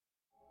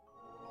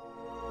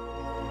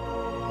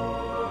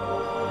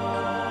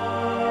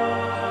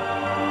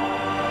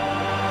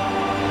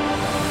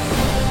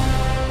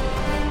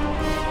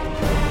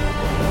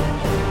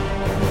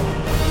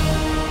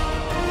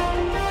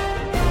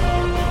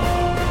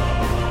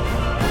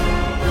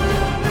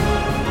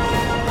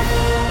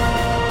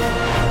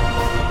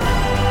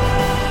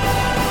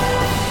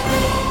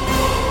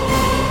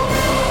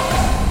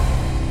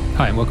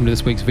welcome to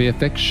this week's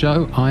VFX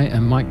show. I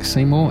am Mike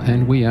Seymour,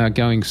 and we are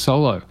going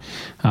solo.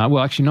 Well,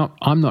 actually,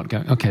 I'm not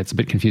going. Okay, it's a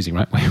bit confusing,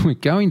 right? We're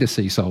going to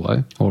see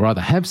Solo, or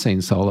rather have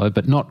seen Solo,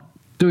 but not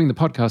doing the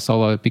podcast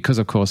solo because,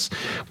 of course,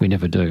 we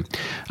never do.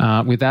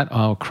 With that,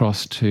 I'll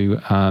cross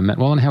to Matt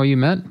Wallen. How are you,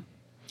 Matt?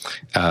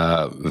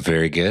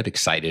 Very good.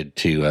 Excited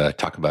to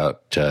talk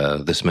about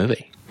this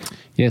movie.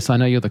 Yes, I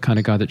know you're the kind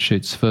of guy that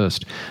shoots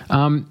first.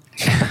 And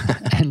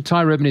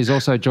Ty Rebin is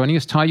also joining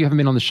us. Ty, you haven't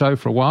been on the show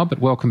for a while, but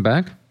welcome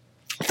back.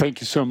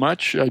 Thank you so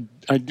much. I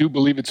do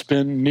believe it's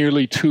been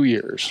nearly 2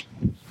 years.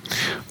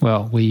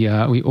 Well, we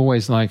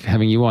always like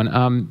having you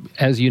on.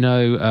 As you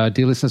know,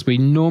 dear listeners, we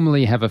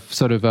normally have a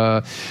sort of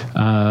a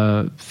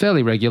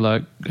fairly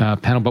regular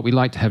panel, but we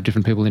like to have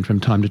different people in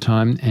from time to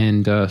time,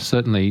 and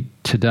certainly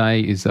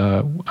today is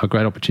a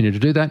great opportunity to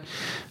do that.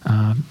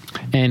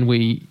 And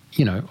we,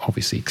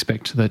 obviously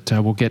expect that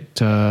we'll get,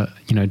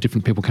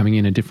 different people coming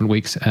in different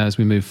weeks as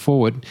we move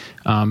forward.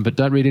 But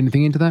don't read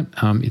anything into that.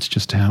 It's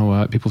just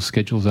how people's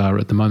schedules are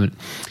at the moment.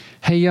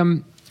 Hey,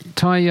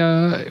 Ty,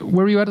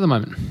 where are you at the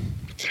moment?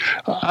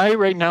 I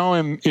right now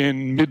am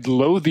in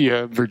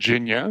Midlothian,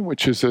 Virginia,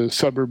 which is a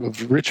suburb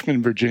of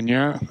Richmond,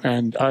 Virginia,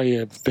 and I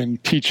have been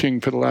teaching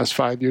for the last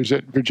 5 years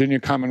at Virginia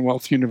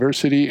Commonwealth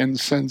University, and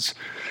since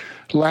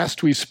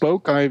last we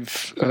spoke,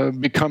 I've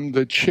become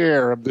the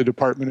chair of the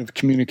Department of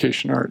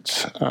Communication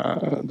Arts.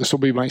 This will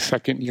be my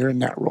second year in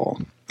that role.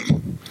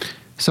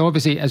 So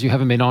obviously, as you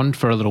haven't been on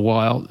for a little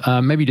while,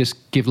 maybe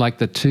just give like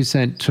the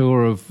 2-cent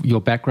tour of your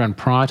background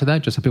prior to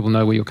that, just so people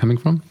know where you're coming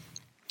from.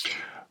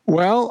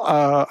 Well,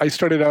 I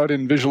started out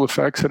in visual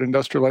effects at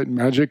Industrial Light and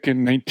Magic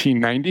in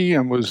 1990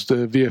 and was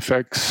the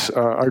VFX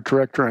art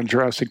director on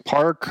Jurassic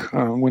Park.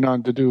 Went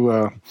on to do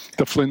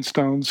the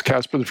Flintstones,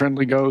 Casper the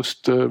Friendly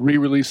Ghost,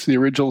 re-released the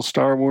original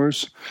Star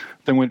Wars,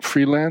 then went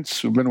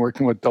freelance. We've been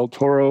working with Del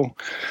Toro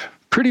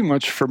pretty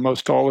much for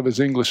most all of his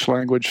English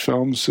language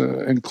films,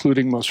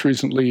 including most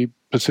recently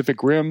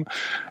Pacific Rim.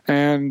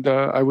 And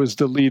I was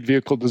the lead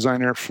vehicle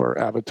designer for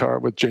Avatar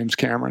with James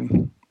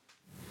Cameron.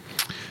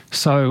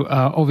 So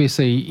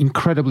obviously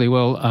incredibly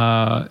well,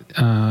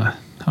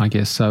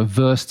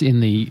 versed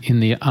in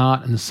the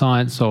art and the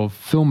science of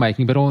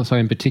filmmaking, but also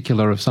in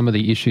particular of some of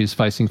the issues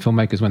facing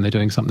filmmakers when they're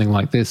doing something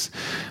like this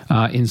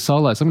in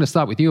Solo. So I'm going to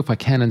start with you, if I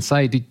can, and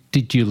say,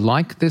 did you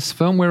like this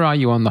film? Where are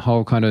you on the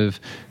whole kind of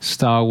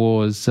Star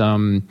Wars,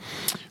 I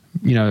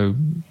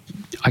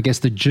guess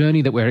the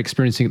journey that we're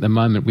experiencing at the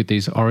moment with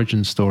these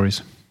origin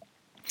stories?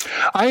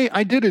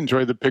 I did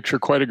enjoy the picture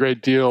quite a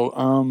great deal.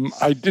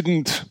 I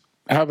didn't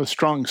have a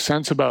strong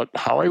sense about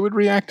how I would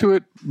react to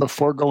it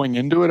before going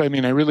into it. I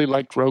mean, I really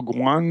liked Rogue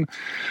One,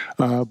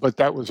 but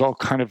that was all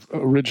kind of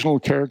original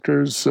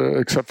characters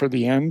except for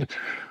the end.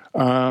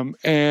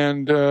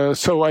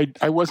 So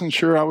I wasn't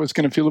sure how I was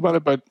going to feel about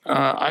it, but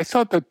I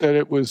thought that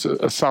it was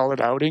a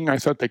solid outing. I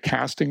thought the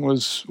casting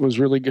was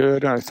really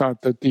good. I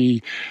thought that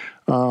the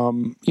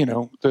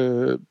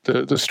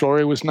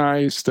story was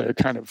nice. The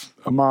kind of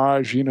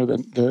homage,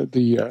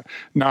 the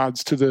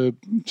nods to the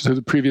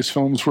previous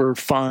films were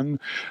fun.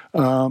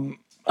 I'd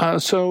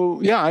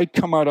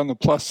come out on the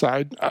plus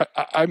side.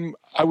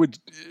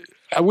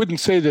 I wouldn't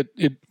say that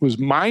it was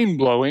mind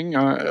blowing,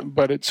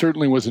 but it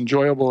certainly was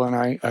enjoyable, and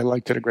I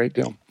liked it a great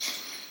deal.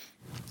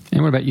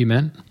 And what about you,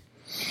 man?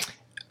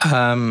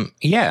 I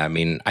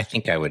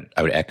think I would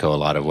echo a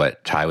lot of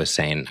what Ty was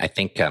saying. I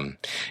think,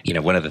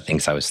 one of the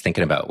things I was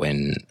thinking about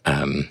when,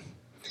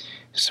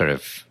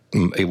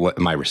 what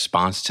my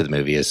response to the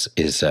movie is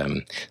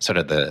sort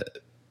of the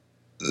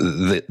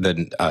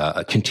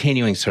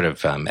continuing sort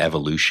of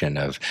evolution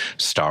of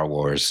Star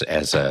Wars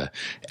as a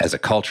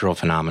cultural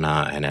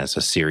phenomena and as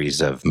a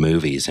series of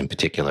movies in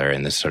particular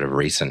in this sort of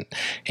recent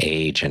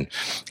age. And,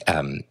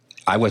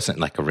 I wasn't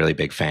like a really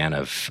big fan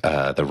of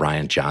the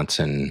Rian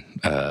Johnson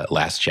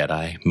Last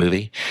Jedi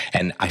movie,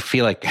 and I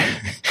feel like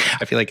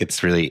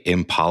it's really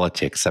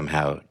impolitic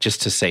somehow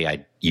just to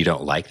say you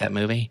don't like that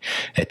movie.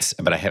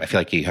 But I feel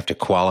like you have to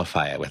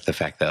qualify it with the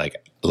fact that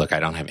look, I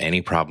don't have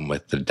any problem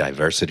with the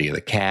diversity of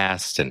the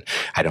cast, and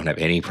I don't have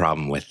any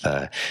problem with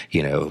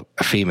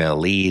female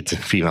leads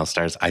and female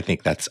stars. I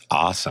think that's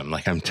awesome.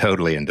 I'm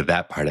totally into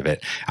that part of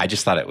it. I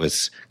just thought it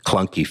was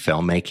clunky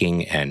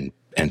filmmaking and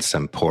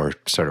some poor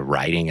sort of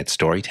writing and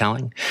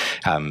storytelling.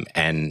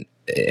 And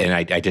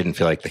I didn't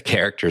feel like the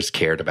characters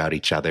cared about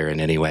each other in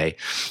any way.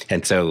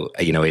 And so,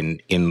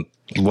 in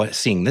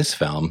seeing this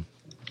film,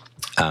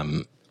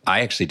 I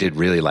actually did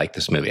really like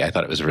this movie. I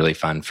thought it was really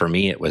fun. For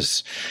me, it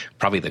was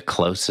probably the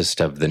closest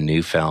of the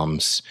new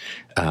films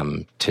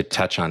to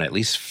touch on, at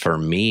least for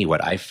me,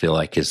 what I feel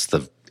like is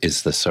the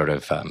sort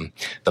of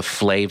the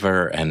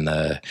flavor and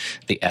the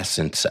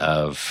essence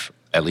of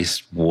at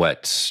least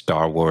what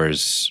Star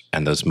Wars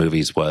and those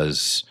movies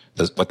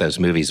what those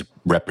movies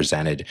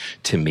represented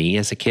to me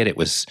as a kid. It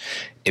was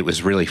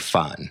really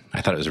fun.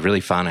 I thought it was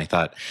really fun. I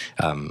thought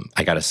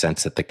I got a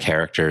sense that the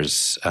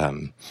characters,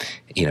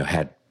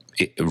 had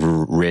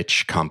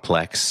rich,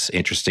 complex,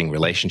 interesting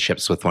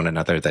relationships with one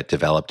another that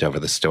developed over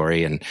the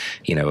story. And,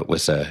 it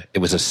was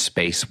a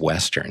space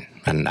Western,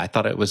 and I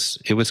thought it was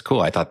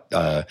cool. I thought,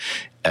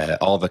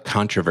 all the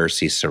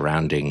controversy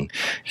surrounding,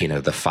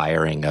 the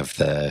firing of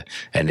the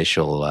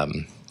initial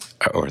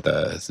or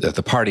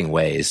the parting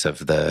ways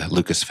of the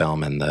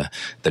Lucasfilm and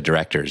the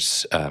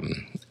directors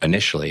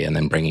initially, and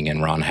then bringing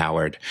in Ron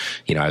Howard.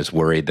 I was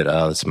worried that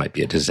this might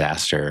be a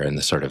disaster, and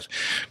the sort of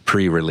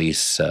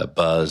pre-release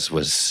buzz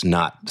was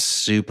not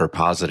super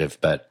positive.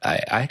 But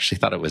I actually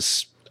thought it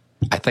was.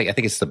 I think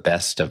it's the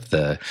best of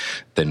the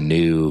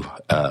new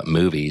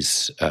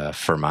movies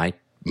for my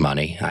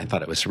money. I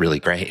thought it was really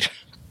great.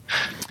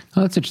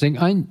 Oh, that's interesting.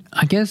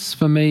 I guess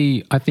for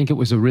me, I think it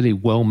was a really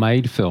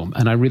well-made film,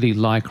 and I really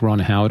like Ron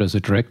Howard as a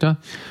director,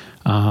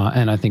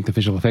 and I think the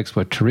visual effects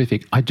were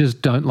terrific. I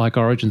just don't like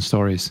origin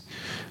stories,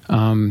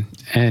 and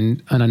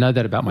I know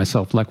that about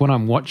myself. Like when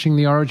I'm watching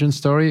the origin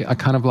story, I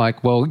kind of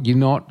like, well,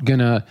 you're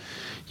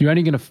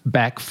only going to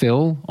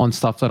backfill on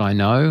stuff that I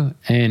know.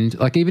 And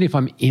like, even if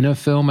I'm in a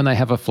film and they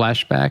have a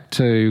flashback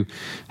to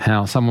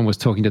how someone was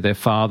talking to their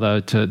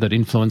father that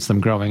influenced them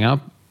growing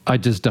up, I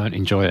just don't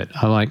enjoy it.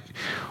 I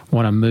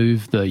want to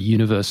move the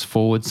universe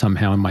forward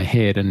somehow in my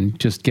head, and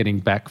just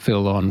getting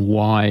backfill on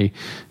why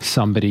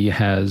somebody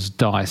has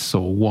dice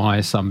or why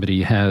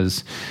somebody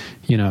has,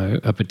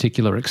 a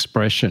particular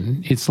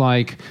expression. It's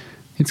kind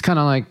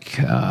of like,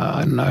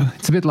 I don't know,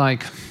 it's a bit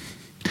like,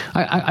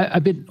 a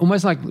bit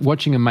almost like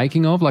watching a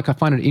making of. Like I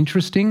find it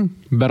interesting,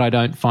 but I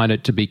don't find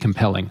it to be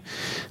compelling.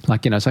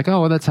 Like, it's like,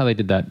 oh, well, that's how they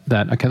did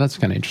that. Okay, that's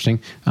kind of interesting.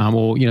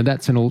 Or,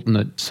 that's an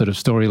alternate sort of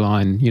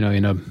storyline,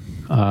 in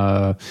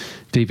a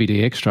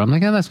DVD extra. I'm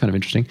like, oh, that's kind of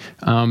interesting.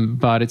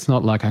 But it's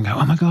not like I go,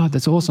 oh my God,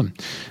 that's awesome.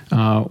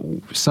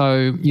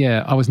 So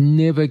yeah, I was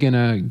never going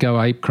to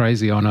go ape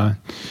crazy on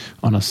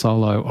a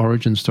solo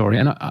origin story.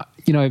 And,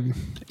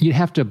 you'd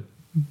have to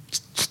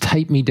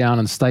tape me down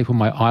and staple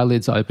my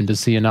eyelids open to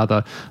see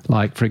another,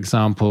 like, for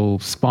example,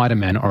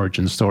 Spider-Man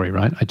origin story,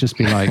 right? I'd just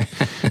be like,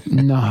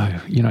 no,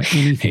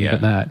 anything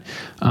but that.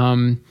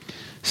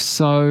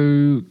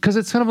 So, because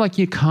it's kind of like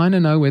you kind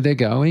of know where they're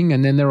going,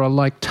 and then there are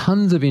like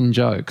tons of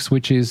in-jokes,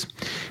 which is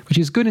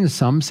good in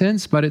some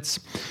sense, but it's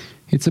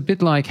a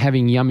bit like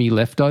having yummy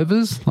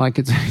leftovers. Like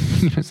it's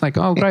it's like,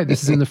 oh great,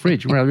 this is in the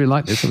fridge. Well, I really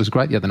like this. It was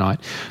great the other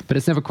night, but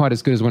it's never quite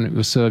as good as when it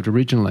was served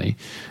originally.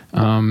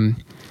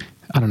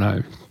 I don't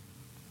know.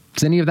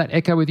 Does any of that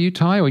echo with you,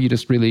 Ty, or are you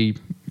just really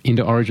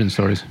into origin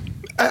stories?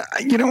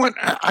 You know what?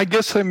 I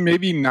guess I'm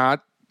maybe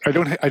not. I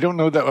don't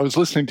know that. I was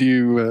listening to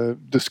you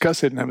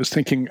discuss it, and I was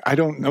thinking, I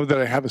don't know that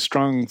I have a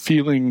strong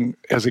feeling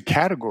as a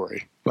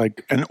category.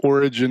 Like an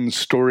origin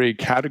story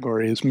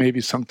category is maybe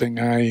something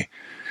I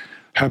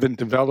haven't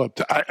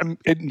developed.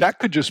 That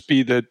could just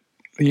be that,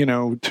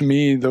 to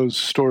me, those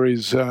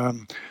stories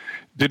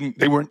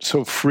they weren't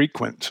so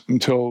frequent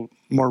until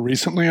more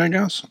recently, I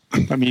guess.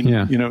 I mean,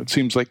 it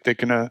seems like they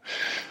can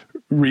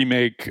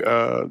remake,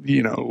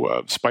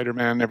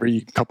 Spider-Man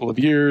every couple of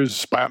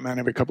years, Batman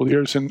every couple of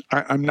years, and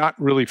I'm not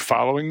really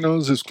following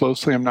those as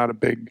closely. I'm not a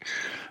big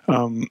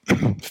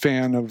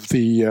fan of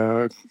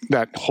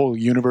that whole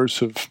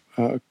universe of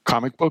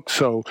comic books,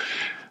 so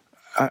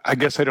I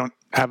guess I don't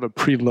have a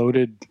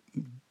preloaded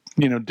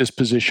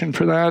disposition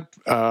for that.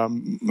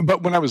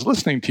 But when I was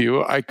listening to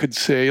you, I could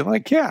say,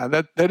 like, yeah,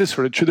 that is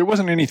sort of true. There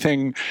wasn't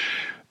anything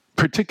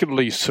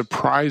particularly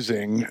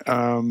surprising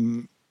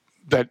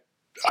that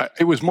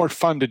it was more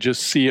fun to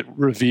just see it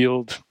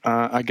revealed,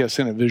 I guess,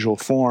 in a visual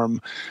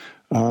form,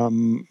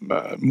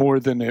 more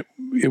than it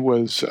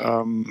was,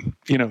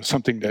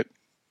 something that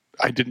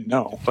I didn't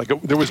know. Like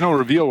there was no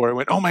reveal where I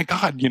went, oh my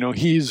God,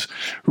 he's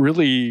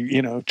really,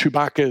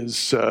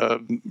 Chewbacca's,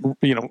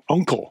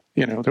 uncle.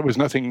 There was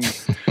nothing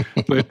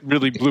that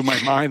really blew my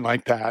mind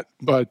like that.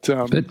 But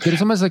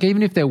it's almost like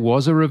even if there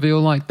was a reveal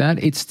like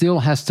that, it still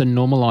has to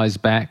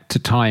normalize back to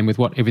time with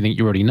everything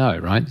you already know,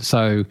 right?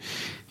 So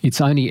it's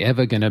only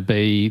ever going to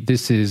be,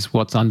 this is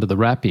what's under the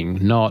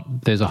wrapping,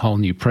 not there's a whole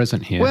new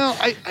present here. Well,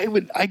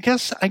 I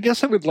guess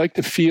I would like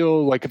to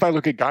feel like, if I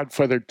look at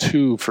Godfather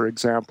 2, for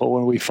example,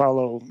 when we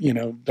follow,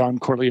 Don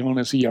Corleone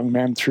as a young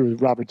man through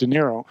Robert De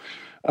Niro,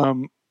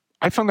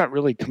 I found that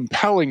really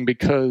compelling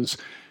because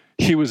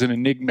he was an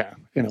enigma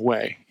in a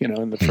way,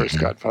 in the first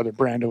Godfather.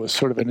 Brando was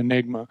sort of an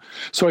enigma.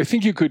 So I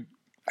think I could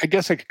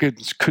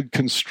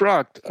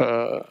construct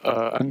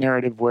a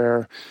narrative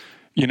where,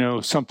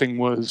 something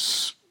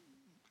was,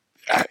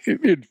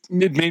 it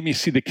made me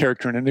see the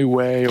character in a new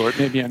way, or it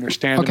made me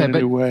understand him in a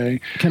new way.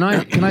 Can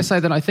I say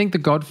that I think The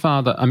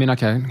Godfather, I'm going to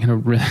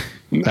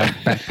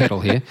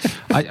backpedal here.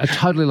 I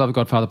totally love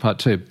Godfather Part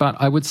 2, but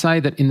I would say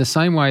that in the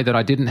same way that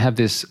I didn't have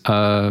this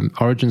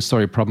origin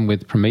story problem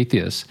with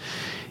Prometheus,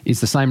 is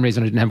the same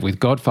reason I didn't have it with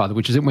Godfather,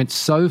 which is it went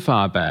so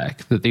far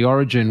back that the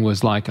origin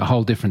was like a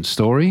whole different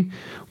story,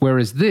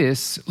 whereas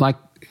this,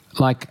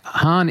 like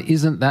Han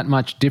isn't that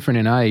much different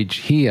in age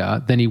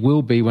here than he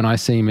will be when I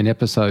see him in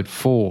episode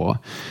 4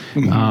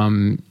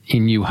 in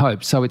New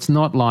Hope. So it's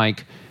not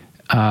like,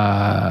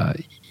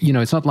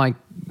 it's not like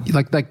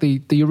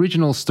the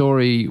original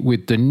story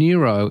with De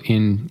Niro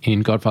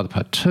in Godfather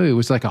Part 2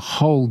 was like a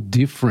whole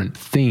different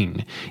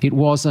thing. It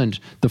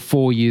wasn't the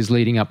 4 years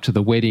leading up to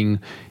the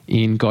wedding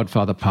in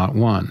Godfather Part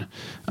 1.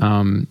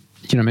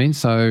 You know what I mean?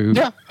 So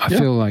I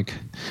feel like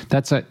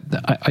that's I'm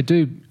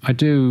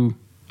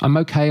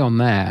okay on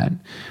that.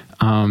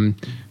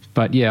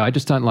 But yeah, I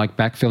just don't like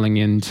backfilling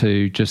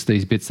into just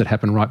these bits that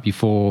happen right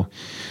before,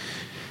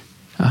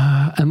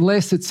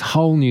 unless it's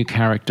whole new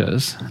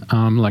characters,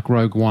 like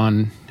Rogue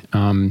One,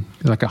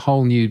 like a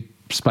whole new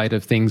spate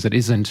of things that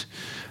isn't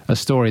a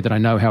story that I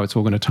know how it's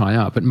all going to tie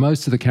up. But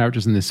most of the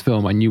characters in this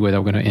film, I knew where they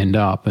were going to end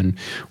up and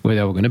where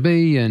they were going to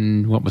be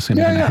and what was going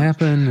to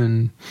happen.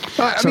 And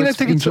I mean, I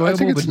think it's not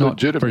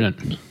legitimate.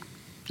 Brilliant.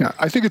 Yeah,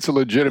 I think it's a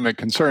legitimate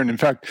concern. In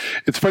fact,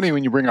 it's funny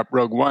when you bring up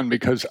Rogue One,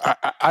 because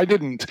I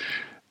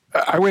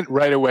went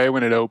right away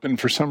when it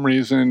opened for some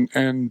reason,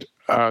 and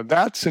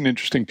that's an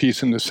interesting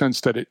piece in the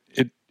sense that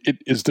it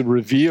is the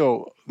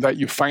reveal that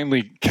you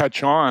finally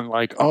catch on,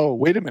 like, oh,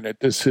 wait a minute,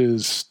 this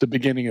is the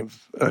beginning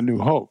of A New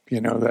Hope,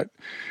 that,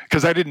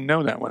 because I didn't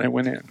know that when I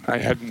went in. I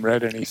hadn't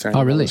read anything.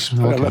 Oh, really?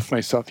 I left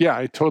myself. Yeah,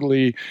 I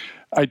totally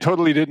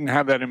didn't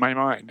have that in my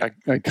mind.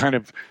 I kind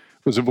of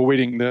was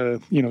avoiding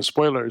the,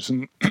 spoilers.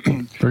 And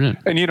Brilliant.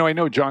 And, I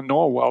know John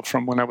Knoll well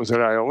from when I was at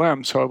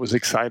ILM, so I was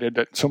excited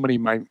that so many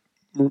of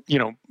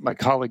my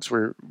colleagues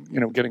were,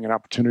 getting an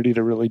opportunity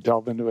to really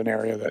delve into an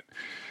area that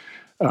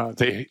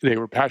they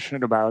were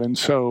passionate about. And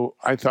so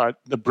I thought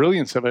the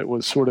brilliance of it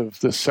was sort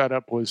of the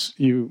setup was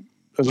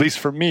at least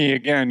for me,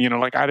 again,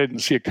 like I didn't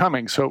see it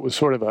coming. So it was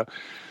sort of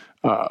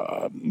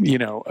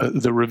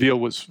the reveal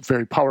was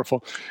very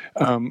powerful.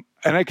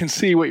 And I can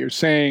see what you're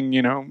saying,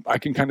 I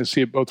can kind of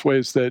see it both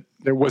ways, that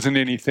there wasn't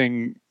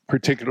anything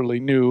particularly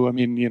new. I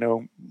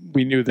mean,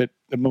 we knew that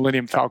the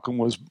Millennium Falcon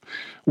was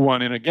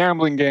won in a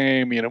gambling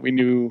game. We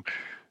knew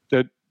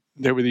that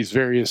there were these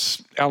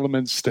various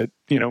elements that,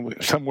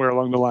 somewhere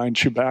along the line,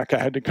 Chewbacca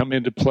had to come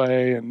into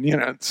play.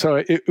 And, so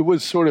it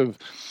was sort of,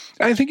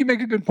 I think you make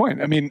a good point.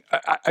 I mean,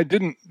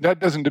 that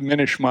doesn't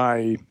diminish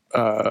my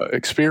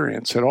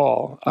experience at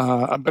all.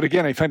 But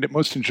again, I find it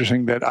most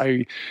interesting that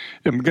I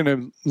am going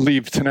to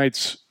leave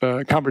tonight's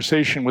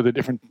conversation with a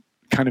different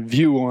kind of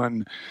view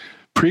on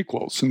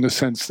prequels, in the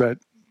sense that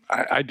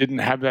I didn't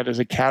have that as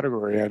a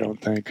category, I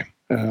don't think.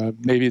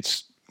 Maybe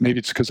it's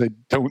because I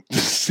don't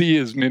see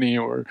as many,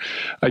 or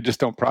I just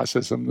don't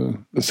process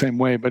them the same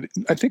way. But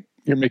I think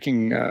you're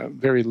making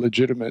very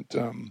legitimate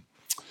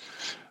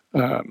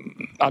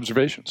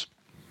observations.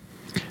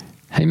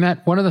 Hey,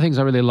 Matt, one of the things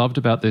I really loved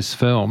about this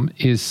film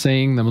is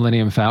seeing the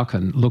Millennium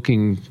Falcon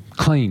looking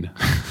clean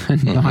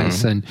and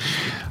nice, and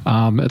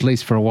at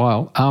least for a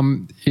while.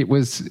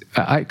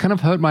 I kind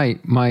of hurt my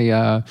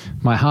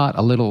heart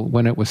a little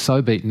when it was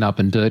so beaten up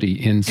and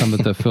dirty in some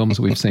of the films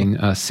we've seen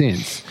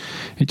since.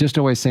 It just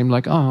always seemed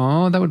like,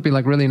 oh, that would be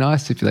like really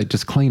nice if they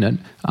just clean it.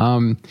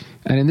 And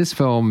in this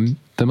film,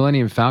 the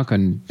Millennium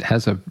Falcon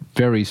has a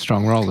very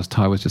strong role, as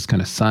Ty was just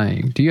kind of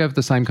saying. Do you have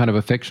the same kind of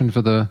affection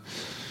for the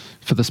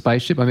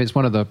spaceship? I mean, it's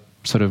one of the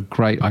sort of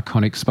great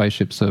iconic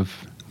spaceships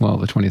of,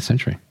 the 20th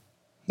century.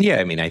 Yeah,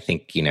 I mean, I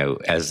think, I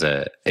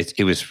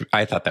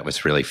thought that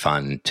was really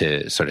fun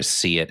to sort of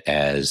see it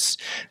as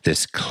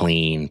this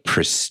clean,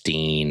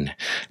 pristine,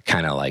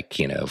 kind of like,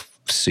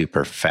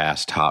 super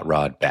fast hot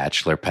rod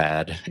bachelor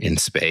pad in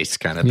space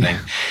kind of thing.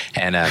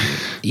 And,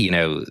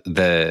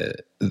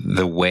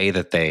 the way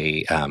that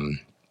they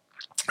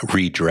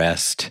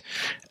redressed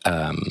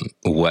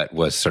what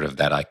was sort of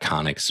that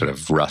iconic sort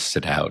of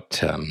rusted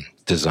out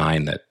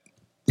design that,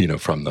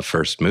 from the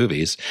first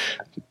movies,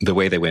 the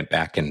way they went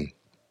back and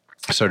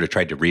sort of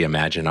tried to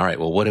reimagine, all right,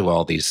 well, what do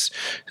all these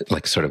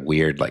like sort of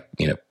weird, like,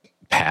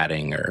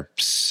 padding or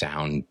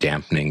sound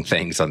dampening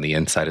things on the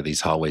inside of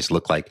these hallways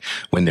look like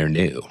when they're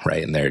new,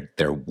 right? And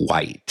they're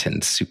white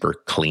and super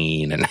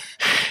clean. And,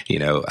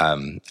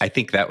 I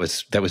think that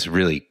was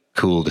really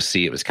cool to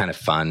see. It was kind of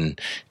fun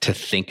to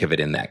think of it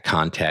in that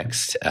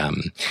context.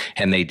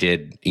 And they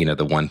did,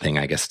 the one thing,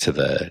 I guess, to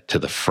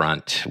the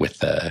front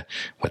with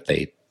what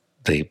they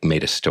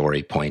made a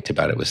story point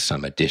about. It was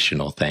some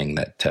additional thing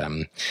that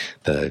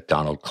the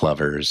Donald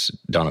Glover's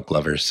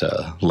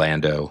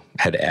Lando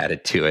had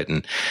added to it.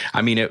 And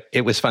I mean,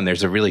 it was fun.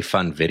 There's a really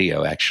fun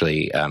video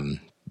actually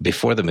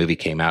before the movie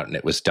came out, and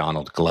it was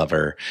Donald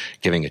Glover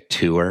giving a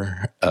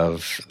tour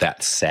of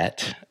that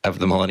set of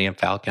the Millennium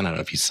Falcon. I don't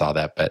know if you saw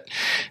that, but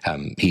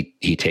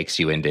he takes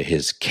you into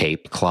his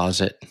cape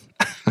closet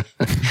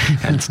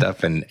and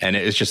stuff. And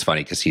it was just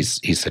funny because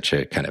he's such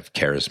a kind of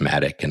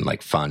charismatic and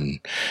like fun,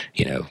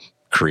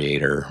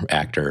 creator,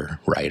 actor,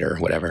 writer,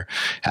 whatever.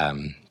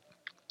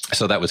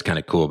 So that was kind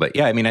of cool. But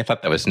yeah, I mean, I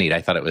thought that was neat.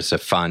 I thought it was a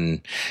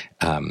fun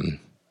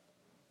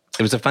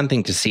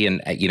thing to see.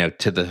 And,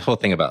 to the whole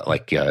thing about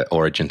like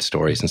origin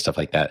stories and stuff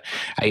like that,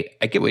 I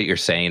get what you're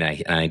saying.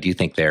 And I do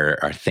think there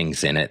are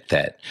things in it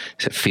that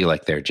feel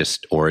like they're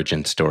just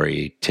origin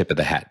story, tip of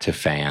the hat to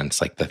fans,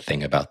 like the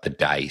thing about the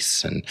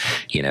dice and,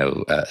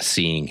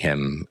 seeing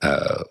him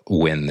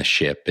win the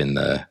ship in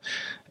the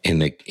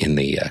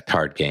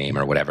card game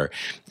or whatever.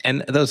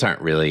 And those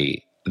aren't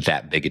really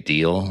that big a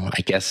deal,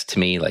 I guess, to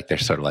me. Like they're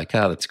sort of like,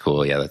 oh, that's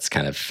cool. Yeah, that's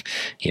kind of,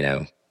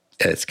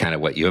 it's kind of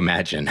what you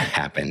imagine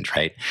happened,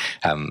 right?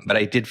 But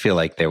I did feel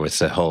like there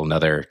was a whole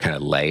nother kind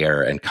of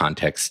layer and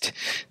context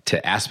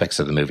to aspects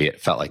of the movie.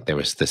 It felt like there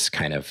was this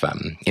kind of,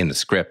 in the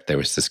script, there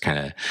was this kind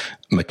of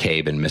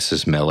McCabe and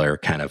Mrs. Miller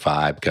kind of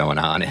vibe going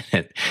on in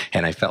it.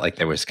 And I felt like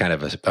there was kind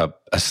of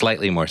a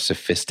slightly more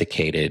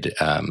sophisticated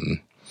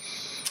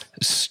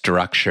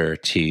structure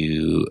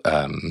to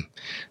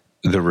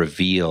the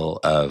reveal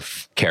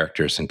of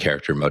characters and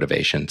character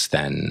motivations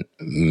than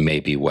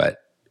maybe what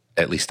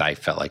at least I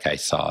felt like I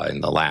saw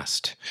in the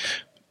last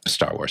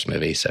Star Wars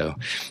movie. So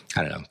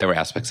I don't know. There were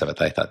aspects of it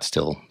that I thought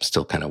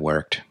still kind of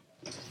worked.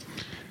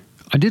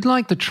 I did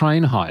like the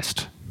train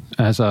heist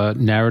as a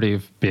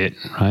narrative bit,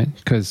 right?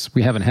 Because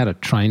we haven't had a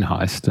train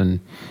heist, and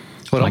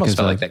well, it almost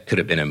felt like that could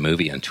have been a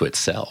movie unto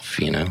itself,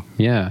 you know?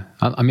 Yeah.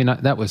 I mean,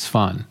 that was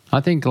fun. I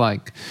think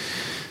like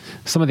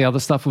some of the other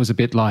stuff was a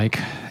bit like,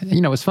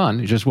 it was fun.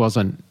 It just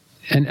wasn't.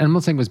 And I'm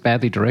not saying it was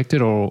badly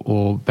directed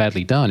or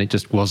badly done. It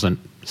just wasn't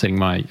setting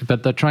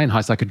but the train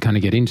heist I could kind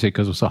of get into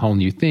because it was a whole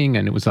new thing,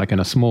 and it was like on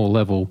a small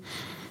level.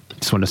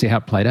 Just wanted to see how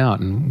it played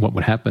out and what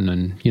would happen.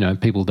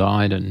 And, people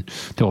died, and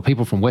there were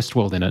people from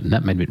Westworld in it, and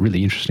that made it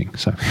really interesting.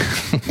 So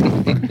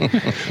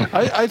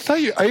I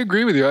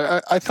agree with you.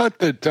 I thought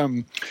that,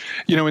 in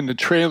the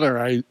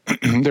trailer,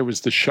 there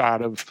was the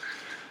shot of,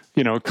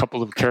 a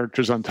couple of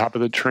characters on top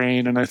of the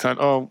train. And I thought,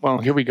 oh, well,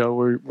 here we go.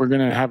 We're going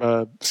to have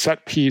a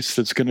set piece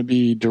that's going to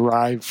be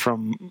derived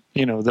from,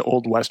 the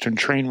old Western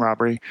train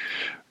robbery,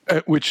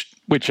 which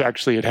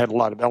actually it had a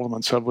lot of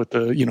elements of with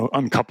the,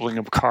 uncoupling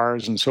of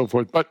cars and so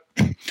forth. But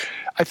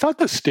I thought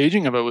the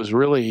staging of it was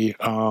really,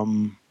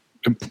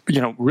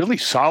 really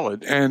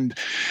solid. And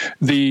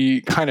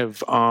the kind of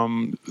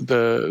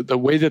the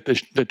way that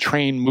the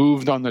train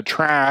moved on the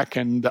track,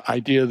 and the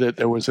idea that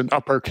there was an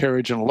upper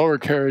carriage and a lower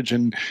carriage,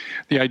 and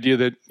the idea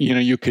that,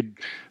 you could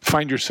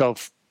find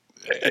yourself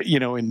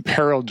in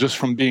peril just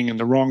from being in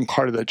the wrong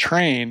part of the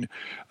train,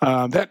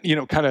 that,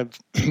 kind of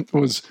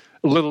was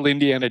a little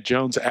Indiana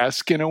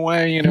Jones-esque in a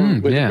way,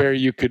 where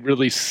you could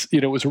really,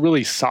 it was a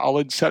really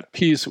solid set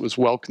piece. It was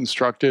well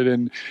constructed,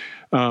 and,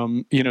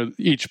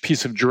 each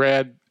piece of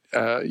dread,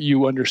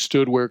 you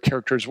understood where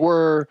characters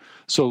were.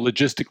 So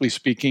logistically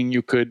speaking,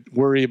 you could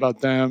worry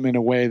about them in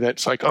a way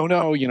that's like, oh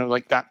no,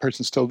 like that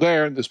person's still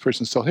there and this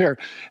person's still here.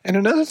 And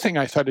another thing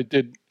I thought it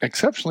did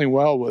exceptionally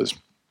well was,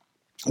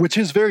 which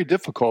is very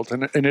difficult,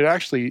 and it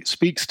actually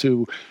speaks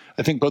to,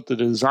 I think, both the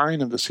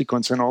design of the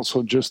sequence and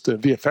also just the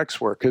VFX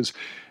work, is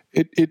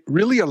it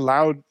really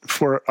allowed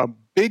for a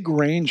big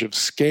range of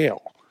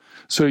scale.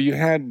 So you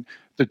had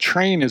the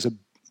train as a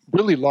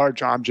really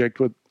large object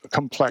with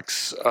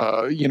complex,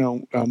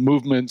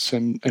 movements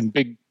and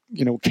big,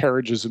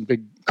 carriages and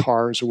big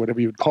cars or whatever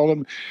you would call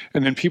them,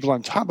 and then people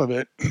on top of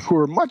it who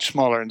are much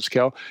smaller in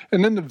scale,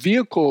 and then the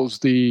vehicles,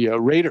 the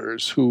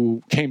raiders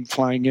who came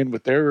flying in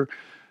with their,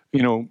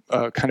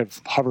 kind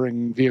of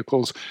hovering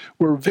vehicles,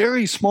 were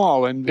very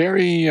small and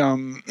very,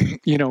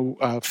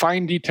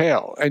 fine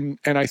detail, and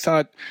I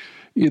thought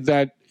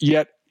that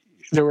yet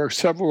there were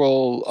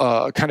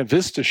several kind of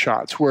vista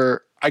shots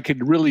where I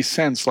could really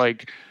sense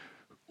like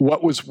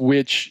what was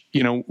which,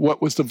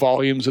 what was the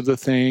volumes of the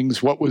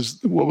things, what was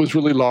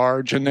really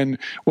large, and then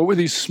what were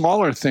these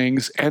smaller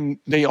things, and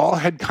they all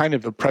had kind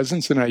of a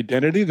presence and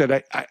identity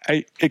that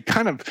it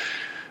kind of,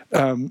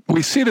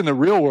 we see it in the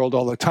real world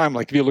all the time.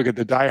 Like if you look at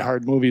the Die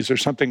Hard movies or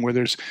something where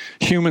there's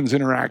humans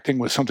interacting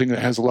with something that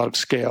has a lot of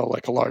scale,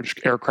 like a large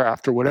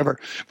aircraft or whatever.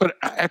 But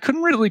I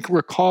couldn't really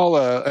recall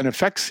an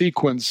effect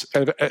sequence,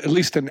 at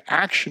least an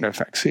action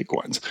effect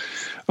sequence,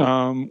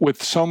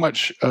 with so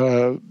much,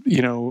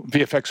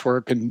 VFX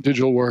work and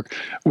digital work,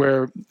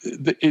 where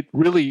it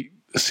really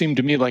seemed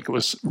to me like it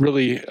was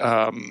really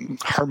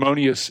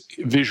harmonious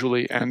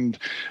visually and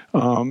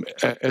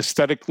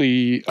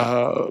aesthetically,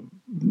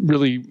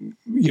 really,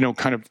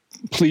 kind of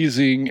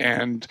pleasing,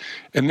 and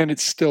then it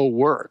still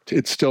worked.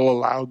 It still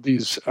allowed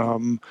these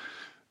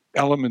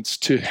elements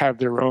to have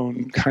their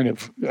own kind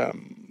of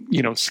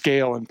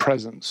scale and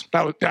presence.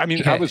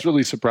 I was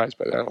really surprised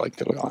by that. I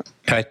liked it a lot.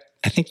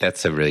 I think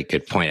that's a really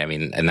good point. I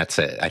mean, and I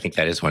think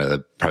that is one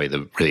of probably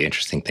the really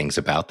interesting things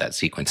about that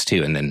sequence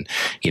too. And then,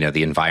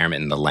 the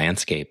environment and the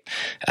landscape,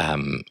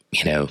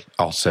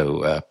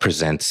 also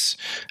presents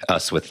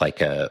us with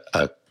like a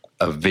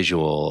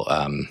visual,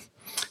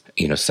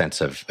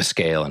 sense of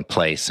scale and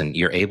place, and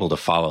you're able to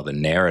follow the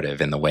narrative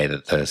in the way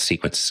that the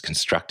sequence is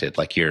constructed.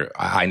 Like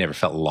I never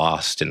felt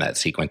lost in that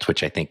sequence,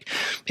 which I think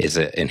is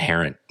an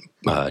inherent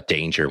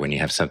danger when you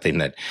have something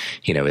that,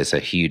 is a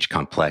huge,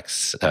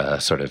 complex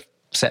sort of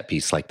set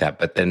piece like that.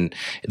 But then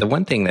the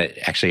one thing that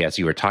actually, as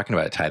you were talking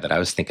about it, Ty, that I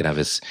was thinking of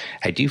is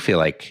I do feel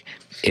like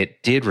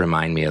it did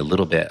remind me a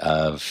little bit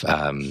of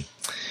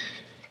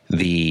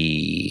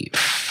the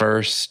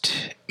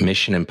first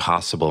Mission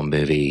Impossible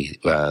movie,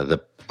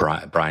 the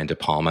Brian De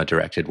Palma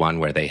directed one,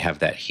 where they have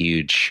that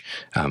huge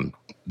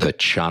the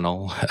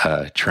Channel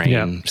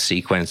train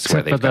sequence Except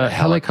where they've got the a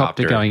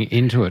helicopter going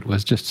into it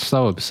was just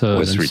so absurd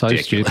was and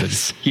ridiculous.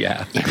 so stupid.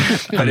 Yeah,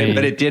 but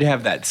it did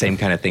have that same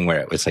kind of thing where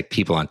it was like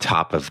people on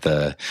top of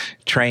the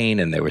train,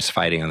 and there was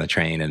fighting on the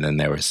train, and then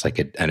there was like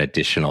an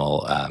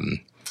additional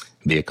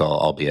vehicle,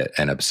 albeit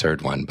an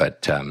absurd one.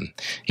 But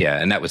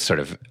and that was sort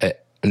of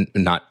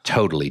not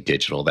totally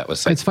digital. That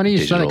was like it's funny you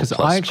say that because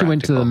I actually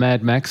went to the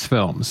Mad Max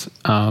films,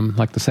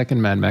 like the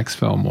second Mad Max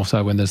film,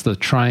 also when there's the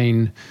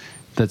train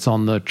that's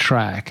on the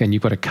track and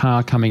you've got a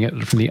car coming at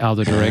it from the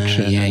other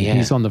direction.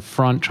 He's on the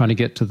front trying to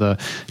get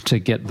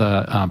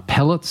the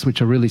pellets, which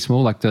are really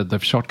small, like the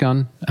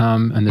shotgun.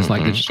 And there's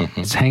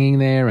it's hanging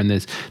there, and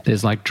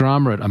there's like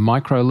drama at a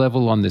micro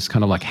level on this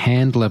kind of like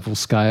hand level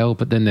scale.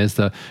 But then there's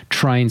the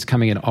trains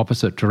coming in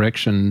opposite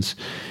directions.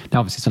 Now,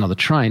 obviously, it's another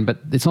train, but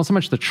it's not so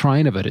much the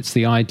train of it. It's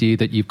the idea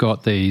that you've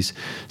got these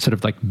sort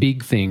of like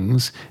big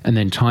things and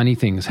then tiny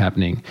things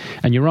happening.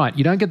 And you're right,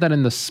 you don't get that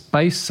in the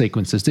space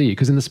sequences, do you?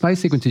 Because in the space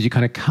sequences, you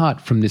kind of cut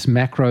from this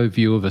macro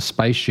view of a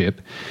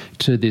spaceship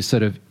to this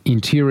sort of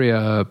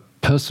interior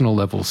personal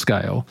level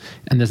scale,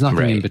 and there's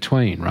nothing in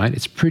between, right?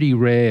 It's pretty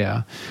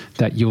rare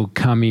that you'll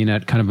come in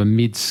at kind of a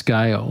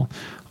mid-scale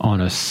on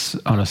a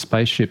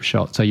spaceship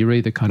shot. So you're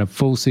either kind of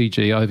full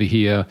CG over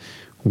here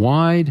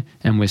wide,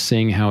 and we're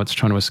seeing how it's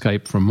trying to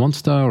escape from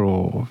monster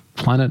or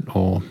planet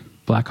or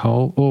black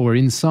hole, or we're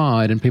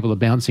inside and people are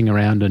bouncing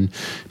around and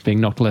being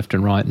knocked left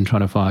and right and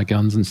trying to fire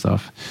guns and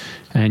stuff.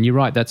 And you're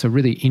right, that's a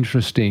really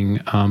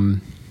interesting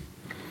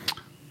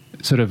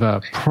sort of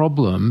a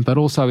problem, but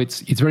also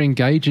it's very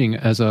engaging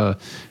as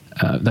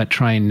that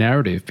train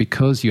narrative,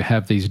 because you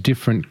have these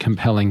different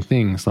compelling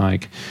things.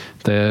 Like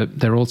there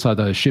are also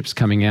those ships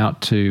coming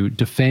out to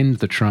defend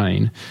the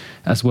train,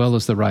 as well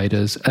as the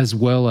raiders, as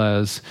well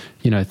as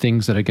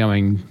things that are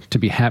going to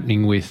be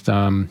happening with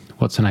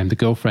what's her name, the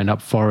girlfriend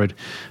up forward,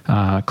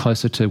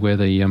 closer to where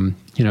the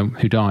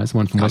who dies, the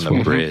one from Westworld. On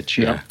the bridge,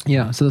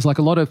 yeah. So there's like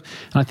a lot of,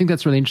 and I think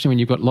that's really interesting when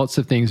you've got lots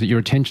of things that your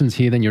attention's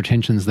here, then your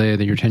attention's there,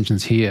 then your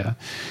attention's here,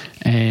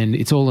 and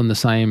it's all in the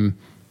same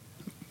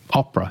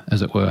opera,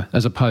 as it were,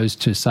 as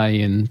opposed to, say,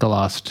 in the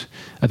last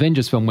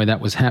Avengers film where that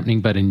was happening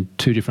but in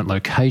two different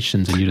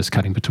locations and you're just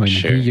cutting between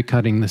them. Here you're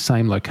cutting the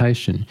same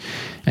location,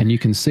 and you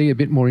can see a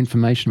bit more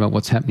information about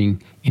what's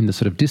happening in the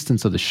sort of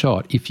distance of the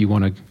shot if you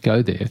want to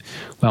go there,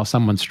 while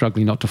someone's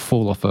struggling not to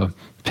fall off a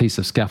piece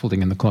of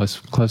scaffolding in the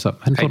close-up.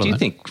 I do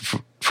think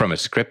from a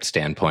script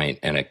standpoint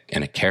and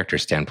a character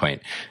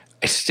standpoint,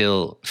 I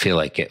still feel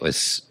like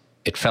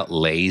it felt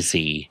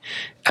lazy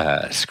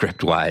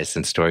script-wise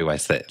and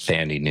story-wise, that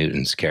Thandie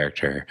Newton's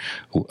character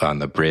on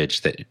the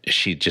bridge, that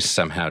she just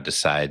somehow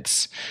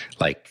decides,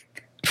 like,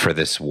 for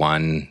this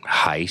one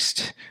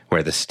heist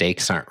where the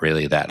stakes aren't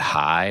really that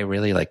high,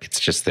 really. Like, it's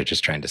just, they're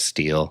just trying to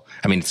steal.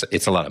 I mean,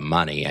 it's a lot of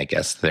money, I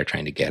guess, they're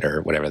trying to get,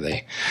 or whatever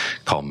they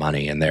call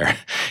money in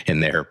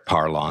their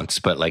parlance.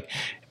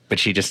 But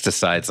she just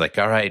decides, like,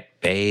 all right,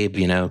 babe,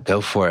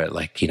 go for it.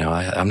 Like,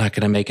 I'm not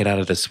going to make it out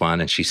of this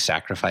one. And she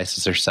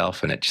sacrifices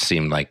herself. And it just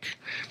seemed like,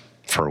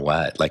 for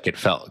what? Like, it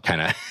felt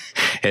kind of,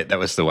 that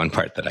was the one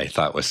part that I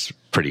thought was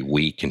pretty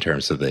weak in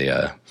terms of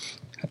the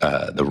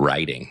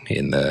writing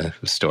in the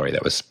story.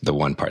 That was the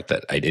one part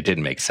that it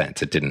didn't make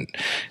sense. It didn't,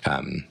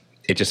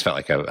 it just felt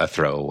like a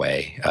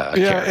throwaway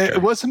character.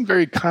 It wasn't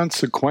very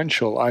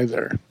consequential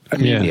either. I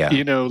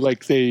mean,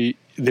 like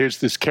there's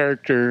this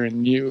character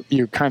and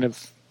you're kind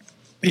of,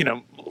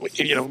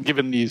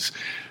 given these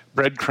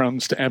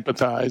breadcrumbs to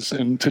empathize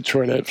and to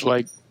try to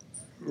like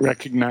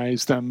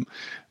recognize them,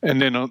 and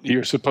then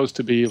you're supposed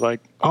to be like,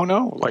 oh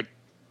no, like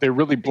they're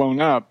really blown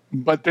up.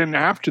 But then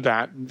after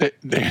that,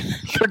 they're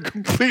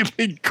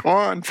completely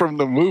gone from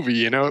the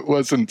movie. It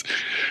wasn't,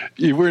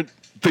 you weren't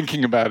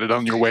thinking about it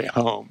on your way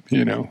home.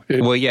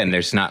 And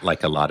there's not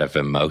like a lot of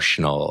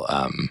emotional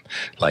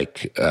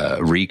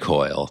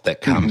recoil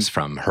that comes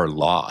from her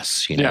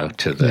loss, to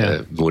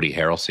the Woody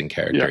Harrelson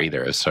character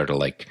either. It's sort of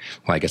like,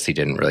 well, I guess he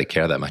didn't really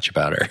care that much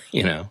about her,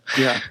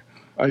 Yeah.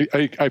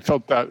 I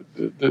felt that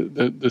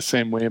the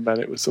same way about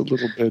it. It was a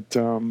little bit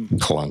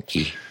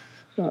clunky.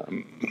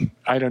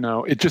 I don't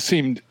know. It just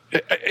seemed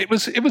it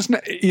was.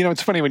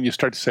 It's funny when you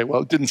start to say,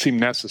 "Well, it didn't seem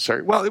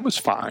necessary." Well, it was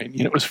fine.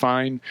 It was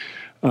fine,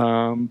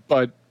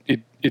 but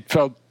it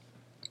felt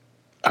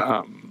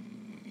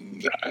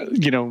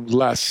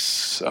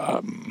less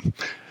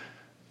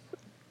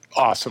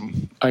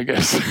awesome, I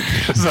guess.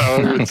 So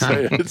I would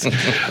say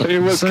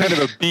it was kind of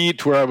a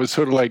beat where I was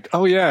sort of like,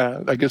 oh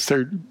yeah, I guess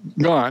they're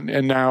gone,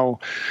 and now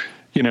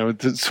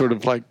it sort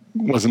of like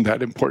wasn't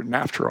that important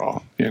after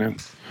all.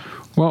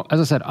 Well,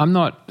 as I said, I'm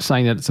not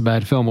saying that it's a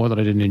bad film or that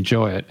I didn't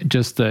enjoy it,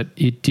 just that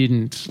it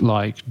didn't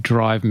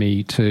drive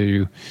me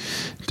to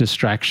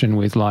distraction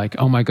with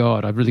oh my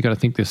God, I've really got to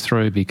think this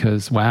through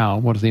because, wow,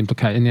 what is the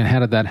implication? And how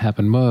did that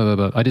happen? Blah,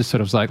 blah, blah. I just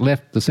sort of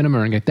left the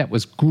cinema and go, that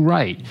was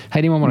great. Hey,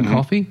 anyone want a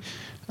coffee?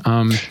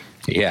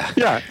 Yeah,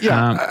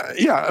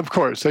 of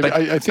course. But,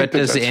 I think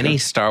does any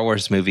Star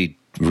Wars movie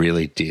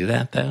really do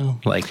that though?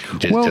 Like,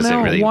 Well, now,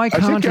 it really? why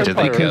can't it? Do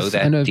they go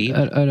that deep?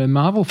 A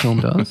Marvel film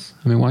does.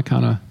 I mean, why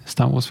can't a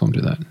Star Wars film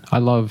do that? I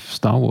love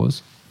Star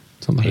Wars.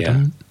 It's not that I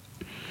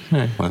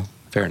don't. Well,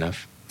 fair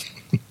enough.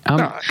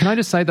 Can I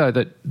just say, though,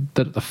 that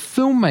the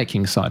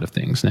filmmaking side of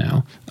things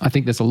now, I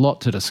think there's a lot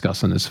to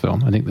discuss in this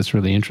film. I think that's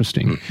really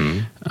interesting.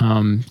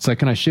 So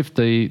can I shift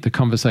the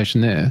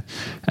conversation there,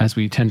 as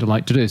we tend to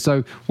like to do?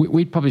 So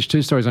we published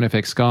 2 stories on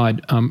FX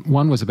Guide.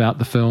 One was about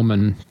the film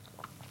and,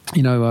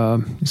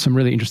 some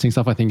really interesting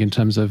stuff, I think, in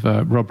terms of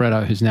Rob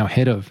Bretto, who's now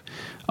head of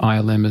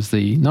ILM, as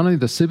not only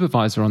the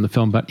supervisor on the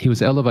film, but he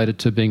was elevated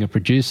to being a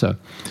producer.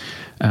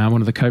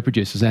 One of the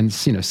co-producers, and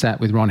sat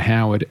with Ron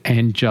Howard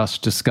and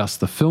just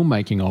discussed the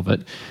filmmaking of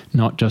it,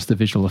 not just the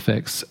visual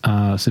effects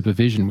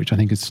supervision, which I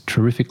think is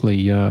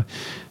terrifically.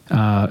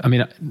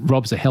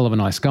 Rob's a hell of a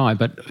nice guy,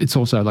 but it's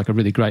also like a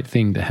really great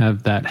thing to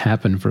have that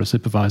happen for a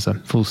supervisor.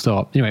 Full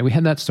stop. Anyway, we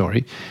had that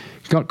story.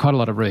 Got quite a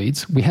lot of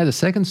reads. We had a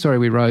second story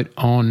we wrote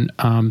on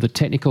the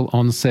technical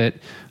on-set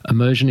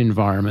immersion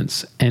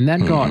environments, and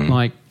that got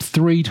like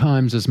 3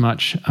 times as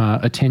much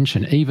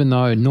attention, even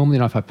though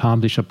normally if I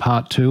publish a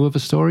part 2 of a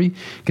story,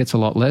 it gets a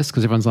lot less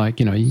because everyone's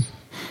like,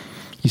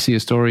 you see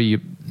a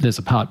story, there's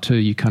a part 2,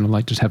 you kind of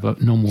like just have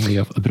normally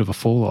a bit of a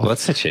fall off. Well,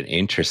 it's such an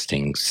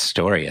interesting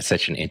story. It's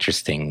such an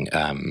interesting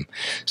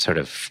sort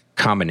of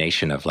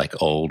combination of like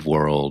old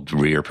world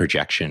rear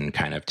projection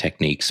kind of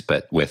techniques,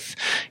 but with,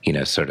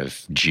 sort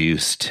of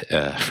juiced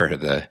for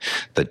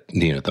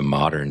the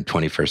modern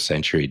 21st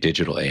century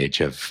digital age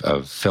of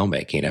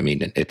filmmaking. I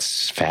mean,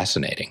 it's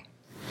fascinating.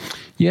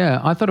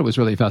 Yeah, I thought it was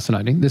really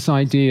fascinating. This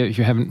idea, if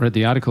you haven't read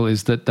the article,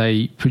 is that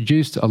they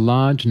produced a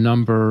large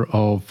number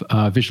of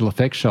visual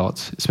effects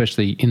shots,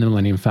 especially in the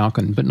Millennium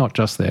Falcon, but not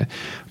just there,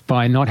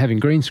 by not having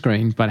green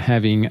screen, but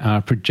having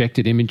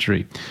projected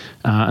imagery.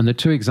 And the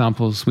 2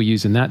 examples we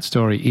use in that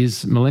story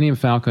is Millennium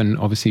Falcon,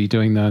 obviously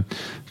doing the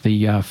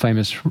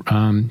famous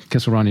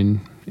Kessel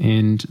Run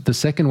and the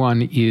second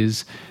one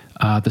is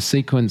the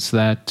sequence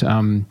that...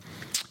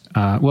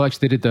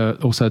 actually, they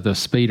did also the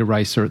speed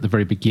eraser at the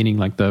very beginning,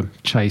 like the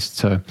chase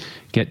to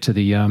get to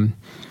the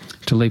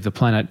to leave the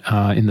planet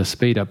in the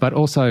speeder, but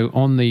also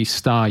on the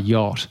Star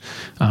Yacht.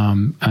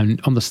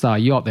 And on the Star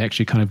Yacht, they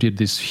actually kind of did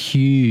this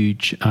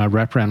huge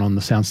wraparound on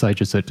the sound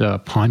stages at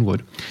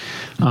Pinewood.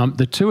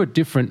 The 2 are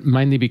different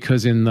mainly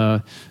because in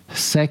the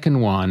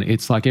second one,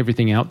 it's like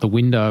everything out the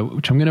window,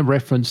 which I'm going to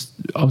reference.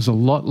 It was a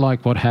lot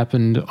like what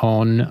happened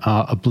on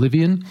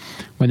Oblivion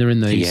when they're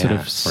in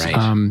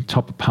the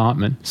top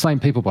apartment. Same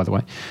people, by the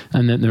way.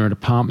 And then they're in an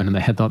apartment and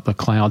they had the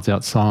clouds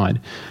outside.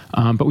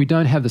 But we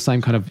don't have the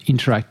same kind of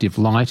interactive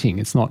lighting.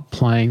 It's not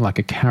playing like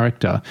a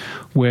character.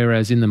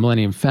 Whereas in the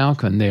Millennium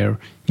Falcon, they're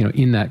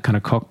in that kind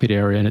of cockpit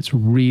area and it's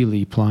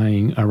really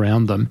playing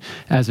around them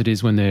as it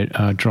is when they're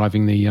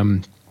driving the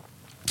in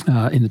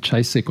the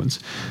chase sequence.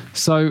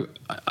 So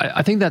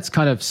I think that's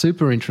kind of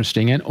super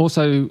interesting and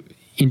also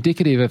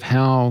indicative of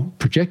how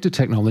projector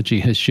technology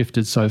has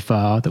shifted so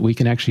far that we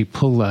can actually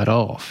pull that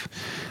off.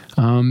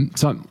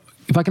 So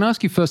if I can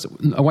ask you first,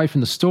 away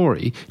from the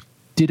story,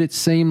 did it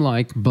seem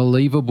like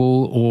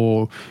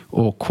believable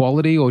or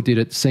quality, or did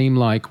it seem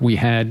like we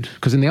had...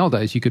 Because in the old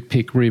days, you could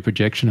pick rear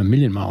projection a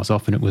million miles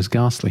off and it was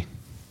ghastly.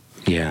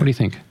 Yeah. What do you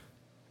think?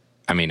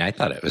 I mean, I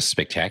thought it was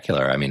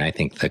spectacular. I mean, I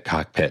think the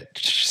cockpit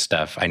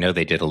stuff, I know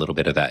they did a little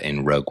bit of that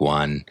in Rogue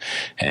One,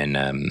 and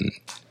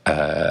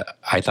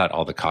I thought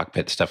all the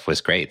cockpit stuff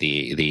was great.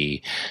 All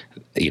the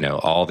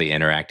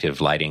interactive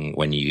lighting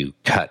when you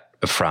cut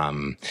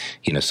from,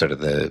 sort of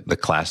the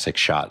classic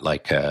shot,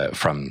 like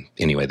from,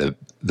 anyway, the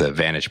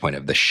vantage point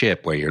of the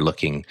ship where you're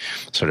looking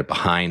sort of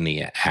behind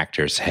the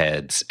actors'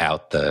 heads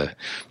out the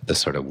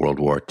sort of World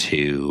War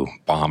II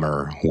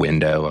bomber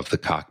window of the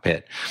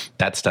cockpit.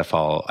 That stuff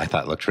all I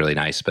thought looked really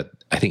nice. But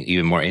I think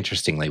even more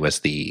interestingly was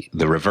the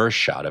reverse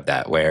shot of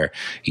that, where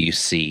you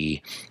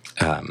see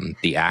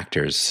the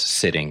actors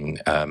sitting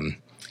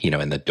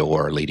in the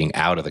door leading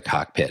out of the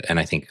cockpit. And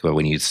I think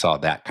when you saw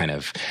that kind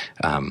of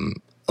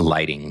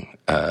lighting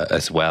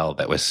as well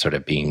that was sort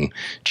of being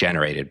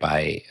generated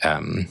by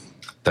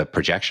the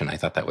projection, I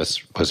thought that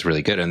was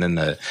really good. And then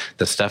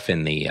the stuff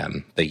in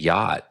the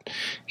yacht,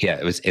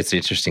 it's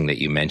interesting that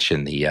you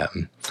mentioned the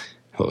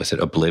what was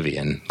it,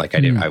 Oblivion? Like I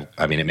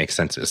mean, it makes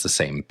sense. It was the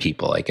same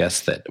people, I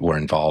guess, that were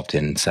involved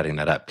in setting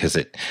that up, because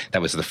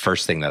that was the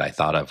first thing that I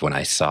thought of when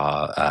I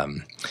saw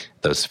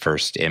those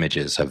first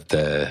images of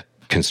the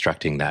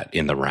constructing that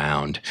in the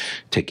round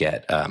to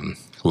get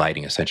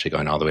lighting essentially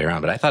going all the way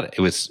around. But I thought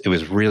it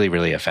was really,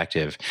 really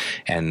effective,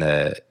 and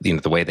the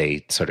way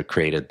they sort of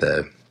created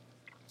the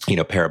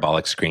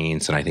parabolic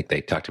screens, and I think they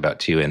talked about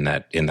too in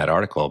that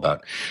article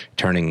about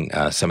turning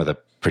some of the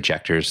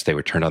projectors, they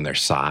were turned on their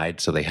side,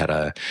 so they had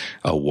a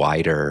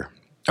wider,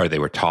 or they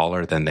were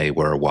taller than they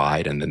were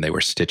wide, and then they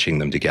were stitching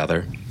them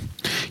together.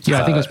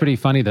 Yeah, I think it was pretty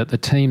funny that the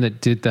team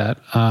that did that,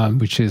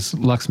 which is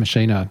Lux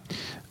Machina,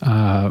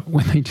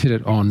 when they did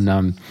it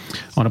on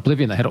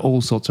Oblivion, they had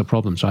all sorts of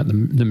problems, right?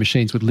 The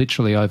machines would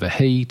literally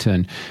overheat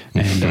and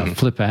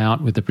flip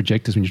out with the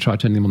projectors when you try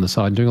turning them on the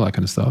side and doing all that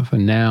kind of stuff.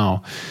 And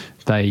now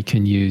they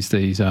can use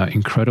these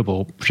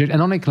incredible projectors, and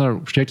not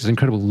incredible projectors,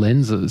 incredible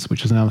lenses,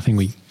 which is another thing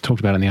we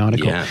talked about in the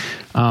article.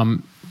 Yeah.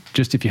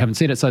 Just if you haven't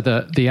seen it, so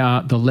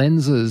the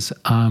lenses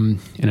in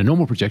a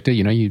normal projector,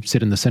 you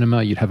sit in the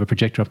cinema, you'd have a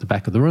projector up the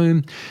back of the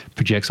room,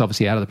 projects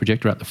obviously out of the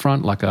projector out the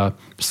front, like a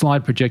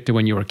slide projector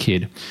when you were a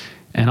kid.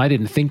 And I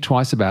didn't think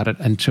twice about it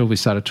until we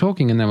started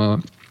talking, and there were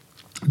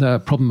the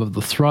problem of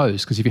the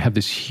throws, because if you have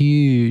this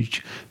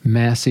huge,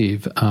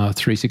 massive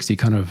 360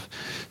 kind of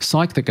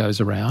cyc that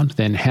goes around,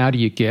 then how do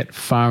you get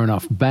far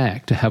enough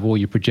back to have all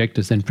your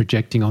projectors then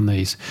projecting on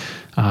these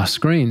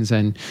screens?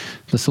 And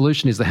the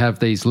solution is to have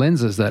these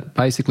lenses that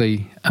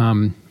basically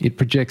it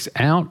projects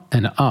out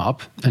and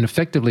up, and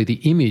effectively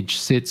the image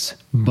sits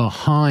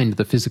behind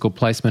the physical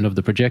placement of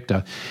the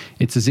projector.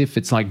 It's as if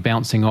it's like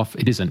bouncing off.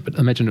 It isn't, but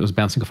imagine it was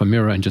bouncing off a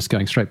mirror and just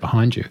going straight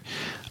behind you.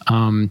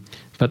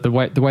 But the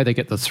way they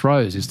get the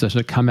throws is to sort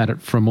of come at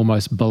it from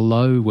almost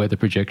below where the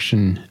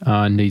projection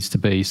needs to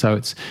be. So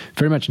it's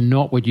very much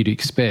not what you'd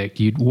expect.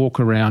 You'd walk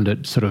around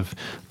at sort of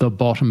the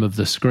bottom of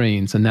the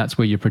screens, and that's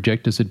where your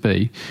projectors would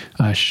be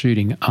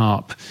shooting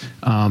up.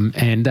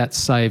 And that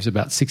saves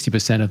about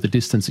 60% of the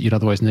distance that you'd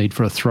otherwise need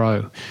for a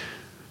throw.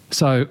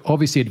 So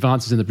obviously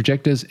advances in the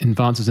projectors,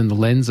 advances in the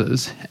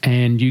lenses,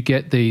 and you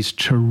get these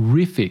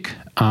terrific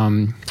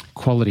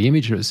quality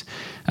images.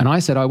 And I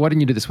said, why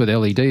didn't you do this with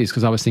LEDs?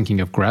 Because I was thinking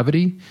of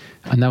gravity.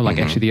 And they were like,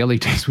 actually, the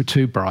LEDs were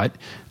too bright.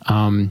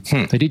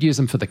 They did use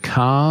them for the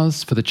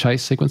cars, for the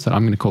chase sequence.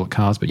 I'm going to call it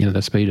cars, but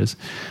they're speeders.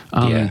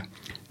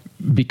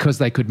 Because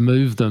they could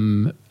move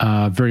them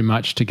very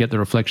much to get the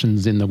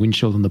reflections in the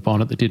windshield and the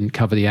bonnet that didn't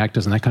cover the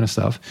actors and that kind of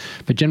stuff.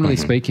 But generally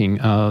speaking,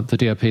 the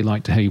DOP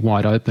liked to have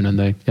wide open and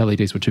the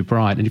LEDs were too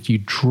bright. And if you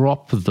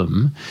drop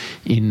them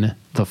in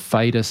the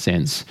fader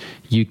sense,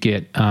 you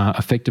get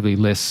effectively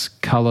less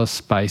color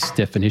space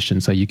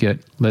definition. So you get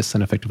less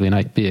than effectively an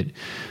 8-bit.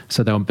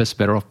 So they were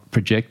better off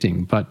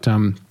projecting. But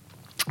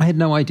I had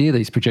no idea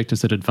these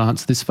projectors had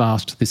advanced this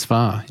fast, this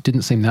far. It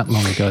didn't seem that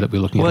long ago that we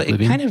were looking at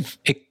Oblivion.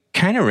 It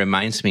kind of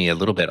reminds me a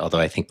little bit, although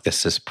I think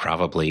this is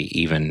probably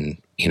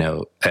even,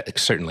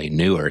 certainly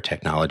newer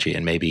technology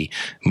and maybe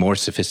more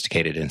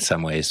sophisticated in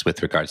some ways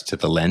with regards to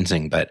the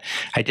lensing. But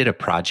I did a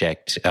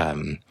project,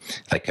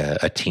 like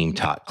a team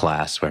taught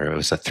class where it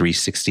was a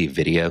 360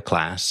 video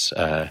class,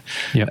 where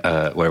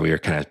we were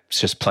kind of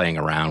just playing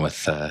around with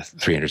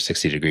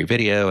 360 degree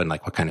video and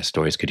like what kind of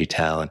stories could you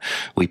tell. And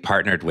we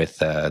partnered with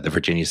the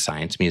Virginia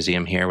Science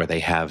Museum here, where they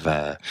have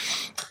a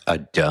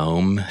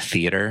dome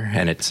theater,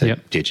 and it's a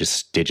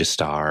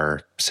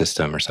Digistar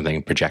system or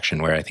something,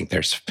 projection, where I think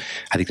there's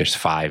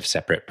 5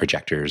 separate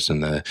projectors,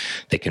 and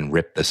they can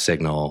rip the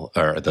signal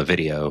or the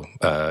video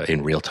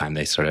in real time.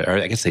 They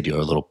I guess they do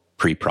a little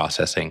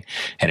pre-processing,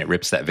 and it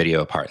rips that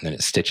video apart and then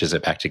it stitches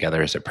it back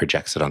together as it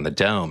projects it on the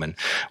dome. And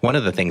one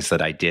of the things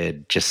that I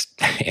did just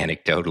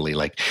anecdotally,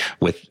 like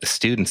with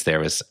students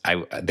there, was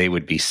they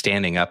would be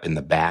standing up in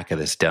the back of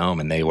this dome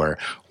and they were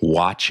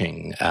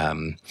watching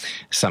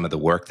some of the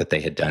work that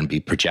they had done be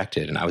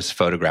projected. And I was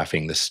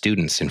photographing the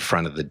students in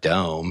front of the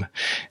dome,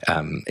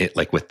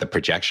 like with the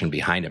projection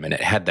behind them. And it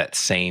had that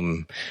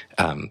same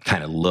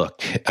kind of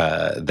look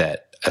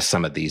that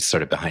some of these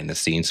sort of behind the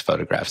scenes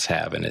photographs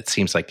have. And it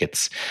seems like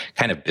it's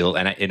kind of built,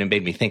 and it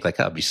made me think like,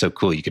 oh, it'd be so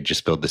cool. You could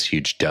just build this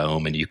huge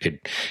dome and you could,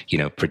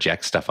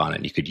 project stuff on it,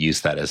 and you could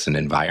use that as an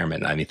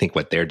environment. I mean, I think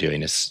what they're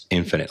doing is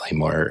infinitely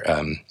more,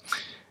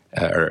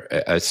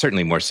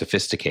 certainly more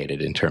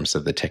sophisticated in terms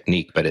of the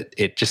technique, but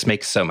it just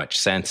makes so much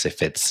sense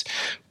if it's,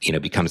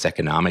 becomes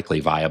economically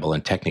viable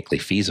and technically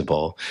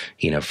feasible,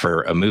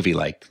 for a movie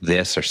like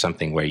this or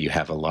something where you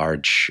have a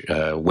large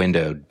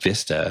windowed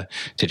vista,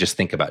 to just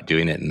think about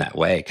doing it in that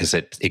way, because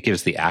it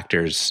gives the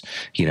actors,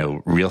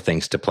 real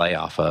things to play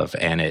off of,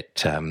 and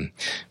it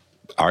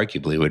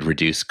arguably would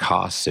reduce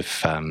costs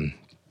if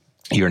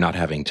you're not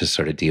having to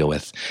sort of deal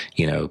with,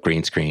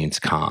 green screens,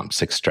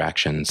 comps,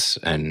 extractions,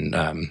 and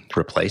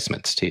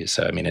replacements too.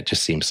 So, I mean, it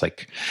just seems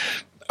like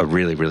a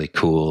really, really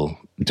cool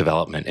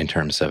development in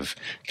terms of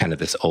kind of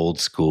this old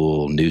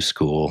school, new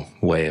school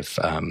way of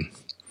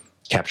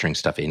capturing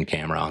stuff in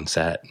camera on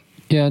set.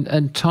 Yeah,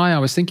 and Ty, I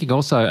was thinking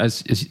also,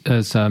 as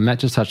Matt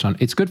just touched on,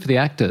 it's good for the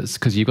actors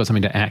because you've got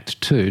something to act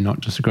to,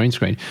 not just a green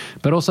screen,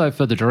 but also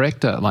for the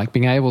director, like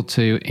being able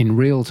to, in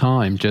real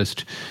time,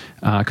 just,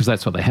 because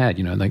that's what they had,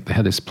 they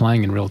had this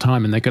playing in real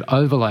time, and they could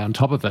overlay on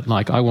top of it,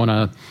 like, I want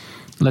to,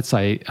 let's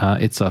say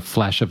it's a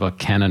flash of a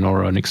cannon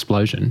or an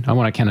explosion. I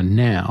want a cannon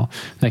now.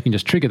 They can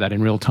just trigger that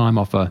in real time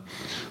off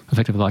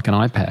effectively like an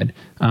iPad.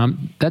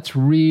 That's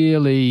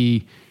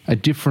really a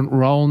different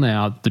role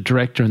now the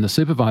director and the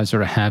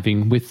supervisor are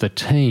having with the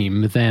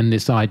team than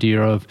this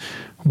idea of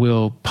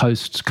we'll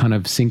post kind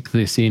of sync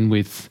this in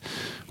with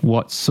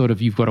what sort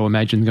of you've got to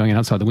imagine going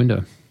outside the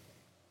window.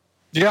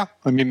 Yeah,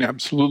 I mean,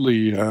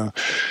 absolutely.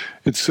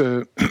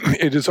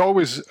 it is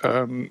always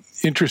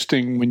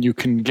interesting when you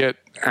can get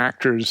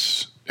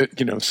actors,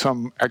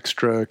 some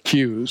extra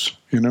cues,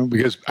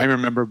 because I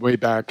remember way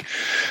back,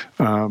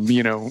 in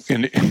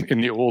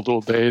the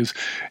old days,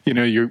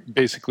 you're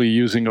basically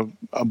using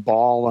a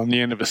ball on the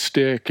end of a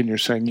stick, and you're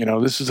saying,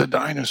 this is a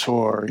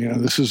dinosaur,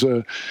 this is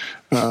a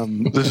a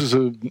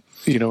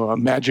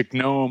magic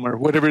gnome, or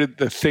whatever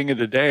the thing of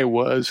the day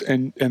was,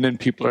 and then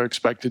people are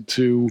expected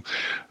to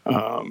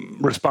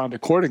respond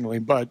accordingly.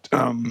 But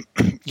I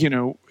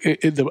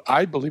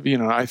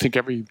believe, I think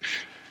every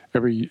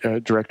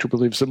director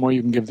believes the more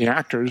you can give the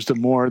actors, the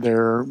more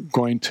they're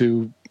going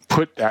to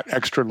put that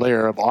extra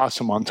layer of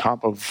awesome on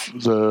top of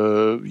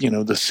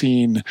the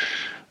scene,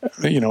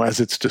 as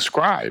it's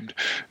described.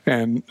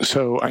 And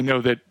so I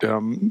know that,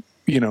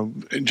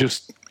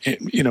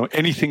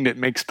 anything that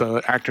makes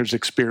the actor's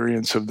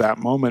experience of that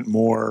moment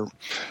more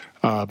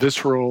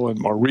visceral and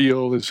more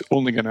real is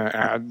only going to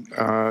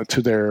add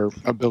to their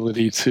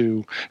ability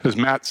to, as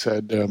Matt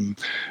said,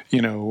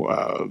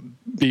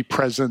 be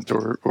present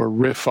or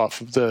riff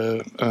off of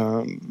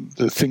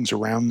the things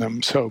around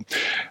them. So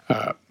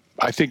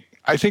I think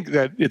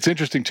that it's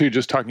interesting too,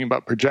 just talking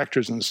about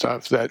projectors and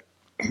stuff, that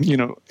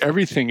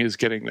everything is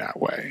getting that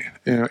way.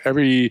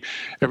 Every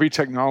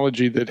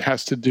technology that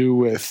has to do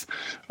with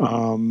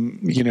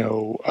the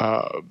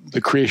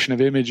creation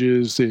of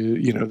images, the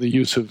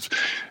use of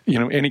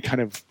any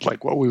kind of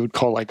like what we would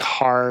call like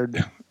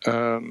hard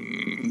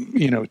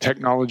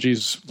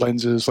technologies,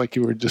 lenses, like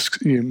you were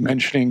just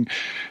mentioning,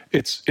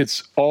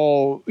 it's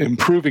all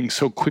improving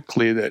so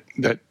quickly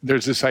that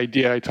there's this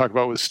idea I talk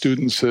about with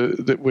students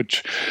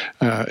which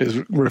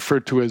is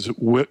referred to as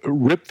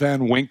Rip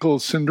Van Winkle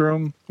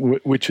syndrome,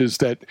 which is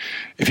that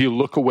if you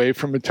look away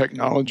from a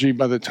technology,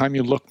 by the time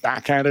you look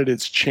back at it,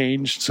 it's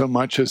changed so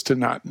much as to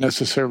not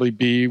necessarily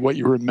be what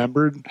you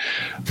remembered.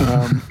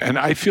 And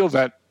I feel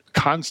that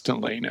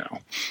constantly now.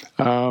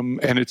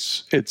 And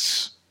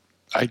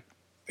I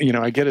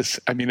get it.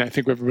 I mean, I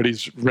think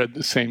everybody's read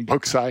the same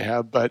books I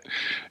have, but,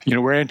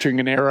 we're entering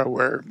an era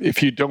where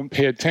if you don't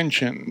pay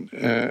attention,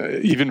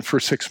 even for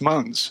 6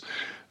 months,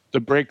 the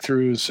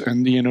breakthroughs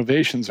and the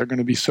innovations are going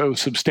to be so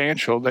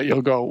substantial that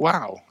you'll go,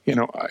 wow,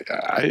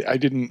 I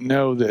didn't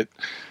know that,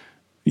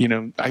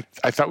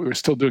 I thought we were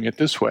still doing it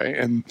this way.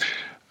 And,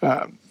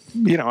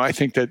 I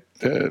think that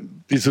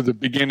these are the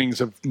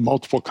beginnings of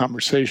multiple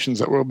conversations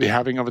that we'll be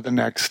having over the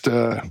next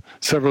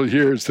several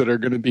years that are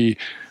going to be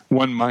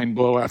one mind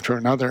blow after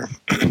another.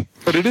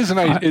 But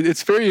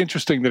it's very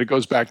interesting that it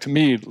goes back to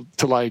me to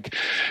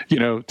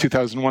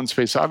 2001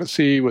 Space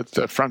Odyssey with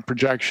the front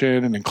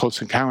projection and then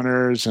Close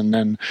Encounters. And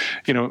then,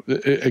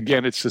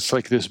 again, it's just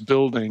like this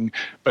building.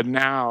 But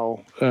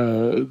now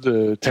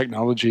the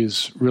technology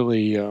is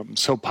really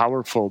so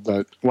powerful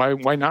that why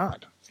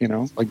not?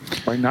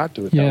 Why not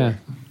do it that way?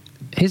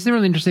 Here's the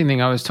really interesting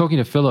thing. I was talking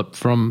to Philip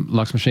from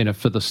Lux Machina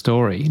for the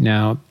story.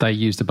 Now, they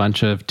used a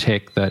bunch of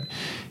tech that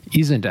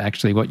isn't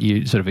actually what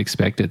you sort of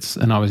expect.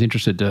 And I was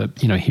interested to,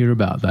 hear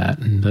about that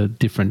and the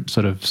different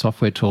sort of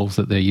software tools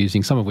that they're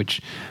using, some of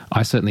which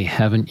I certainly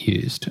haven't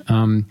used.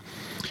 And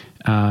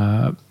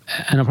I'll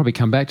probably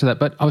come back to that.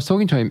 But I was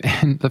talking to him,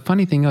 and the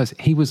funny thing is,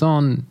 he was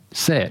on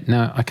set.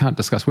 Now, I can't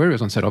discuss where he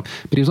was on set of,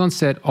 but he was on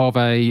set of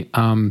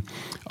an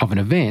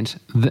event,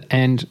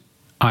 and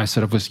I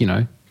sort of was,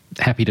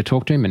 happy to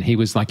talk to him, and he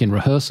was like in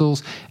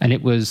rehearsals, and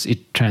it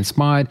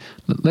transpired.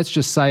 Let's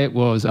just say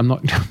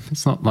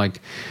it's not like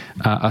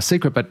a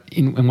secret, but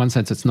in one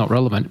sense it's not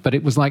relevant, but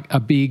it was like a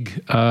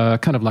big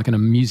kind of like a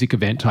music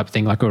event type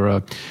thing,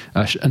 or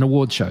an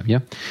award show,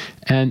 yeah?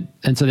 And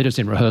so they're just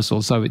in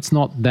rehearsals, so it's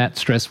not that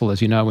stressful,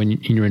 as you know, when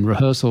you're in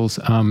rehearsals.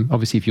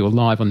 Obviously, if you were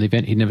live on the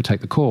event, he'd never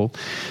take the call.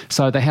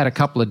 So they had a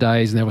couple of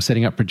days, and they were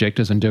setting up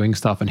projectors and doing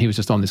stuff, and he was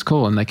just on this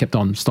call, and they kept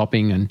on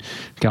stopping and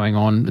going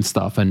on and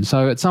stuff. And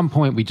so at some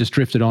point, we just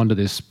drifted onto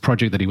this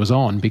project that he was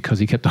on, because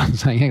he kept on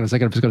saying, hang on a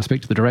second, I've just got to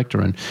speak to the director,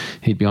 and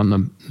he'd be on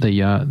the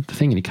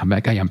thing, and he'd come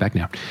back, hey, I'm back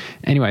now.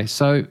 Anyway,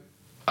 so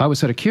I was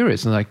sort of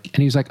curious, and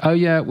he was like, oh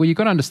yeah, well, you've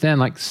got to understand,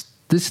 like,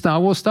 this Star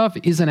Wars stuff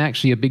isn't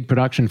actually a big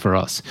production for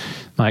us,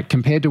 like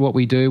compared to what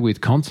we do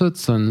with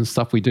concerts and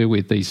stuff we do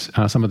with these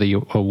some of the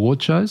award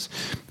shows.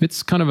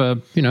 It's kind of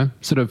a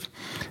sort of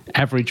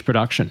average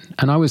production.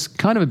 And I was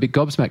kind of a bit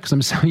gobsmacked, because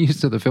I'm so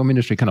used to the film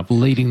industry kind of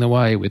leading the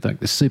way with like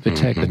the super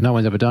tech that no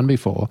one's ever done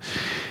before.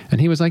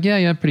 And he was like,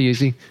 yeah, pretty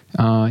easy.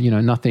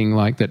 Nothing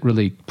like that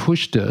really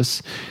pushed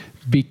us,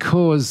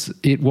 because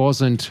it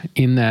wasn't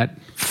in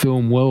that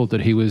film world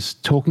that he was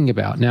talking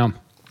about. Now,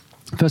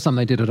 first time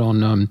they did it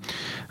on,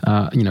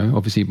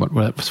 obviously,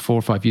 that was 4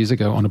 or 5 years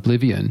ago on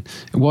Oblivion.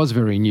 It was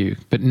very new,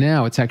 but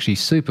now it's actually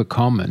super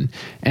common,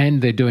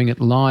 and they're doing it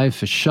live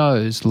for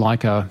shows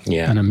like a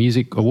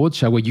music awards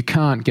show where you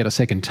can't get a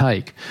second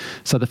take.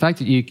 So the fact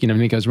that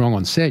when it goes wrong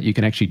on set, you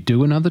can actually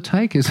do another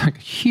take is like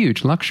a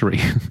huge luxury.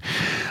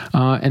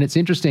 And it's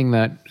interesting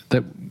that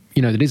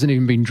that isn't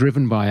even being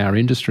driven by our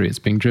industry. It's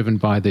being driven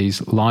by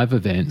these live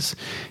events,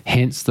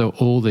 hence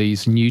all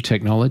these new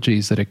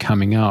technologies that are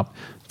coming up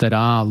that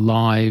are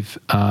live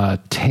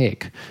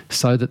tech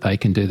so that they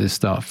can do this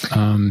stuff.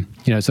 So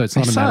it's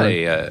not a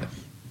matter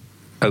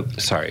Oh,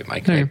 sorry,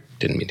 Mike. No. I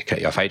didn't mean to cut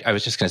you off. I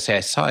was just going to say I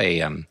saw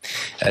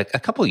a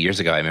couple of years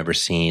ago. I remember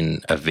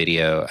seeing a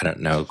video. I don't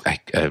know. I'd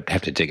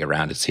have to dig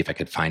around and see if I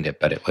could find it.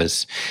 But it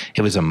was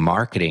a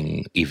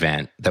marketing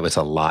event that was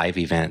a live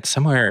event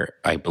somewhere.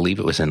 I believe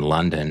it was in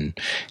London,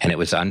 and it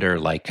was under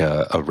like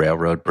a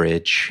railroad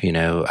bridge.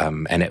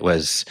 And it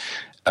was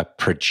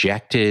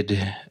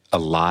a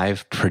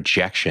live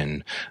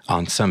projection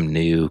on some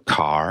new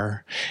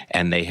car,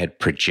 and they had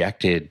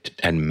projected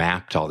and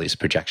mapped all these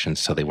projections,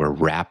 so they were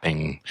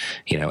wrapping,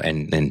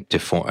 and then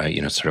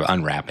sort of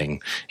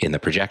unwrapping in the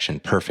projection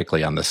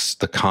perfectly on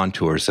the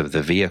contours of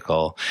the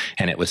vehicle,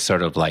 and it was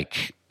sort of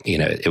like,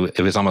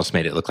 it was almost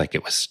made it look like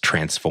it was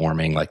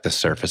transforming, like the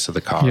surface of the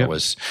car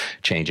was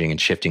changing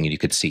and shifting, and you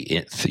could see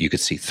it. You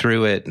could see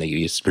through it, and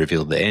they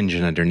revealed the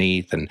engine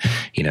underneath, and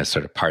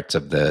sort of parts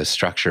of the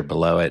structure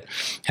below it.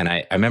 And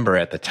I remember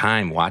at the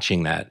time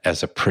watching that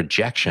as a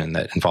projection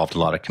that involved a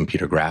lot of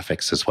computer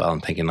graphics as well,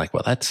 and thinking like,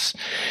 well, that's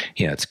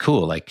it's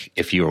cool. Like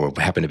if you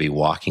happened to be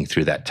walking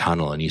through that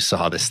tunnel and you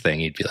saw this thing,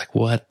 you'd be like,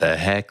 what the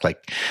heck?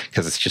 Like,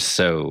 because it's just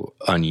so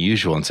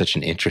unusual and such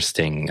an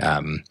interesting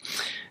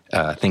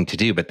thing to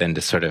do, but then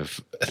to sort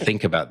of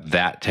think about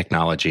that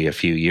technology a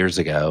few years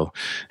ago,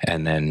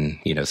 and then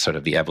sort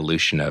of the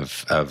evolution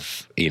of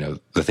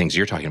the things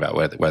you're talking about,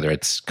 whether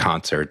it's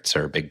concerts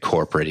or big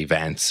corporate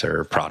events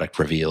or product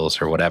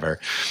reveals or whatever.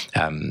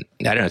 I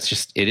don't know.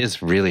 It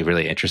is really,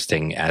 really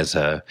interesting as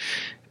a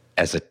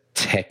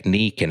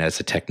technique and as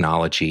a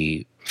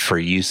technology for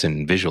use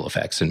in visual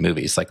effects in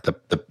movies, like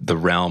the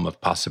realm of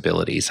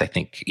possibilities. I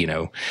think,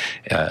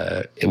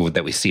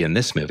 that we see in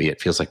this movie,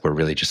 it feels like we're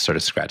really just sort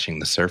of scratching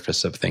the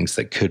surface of things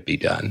that could be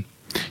done.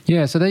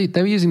 Yeah, so they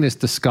were using this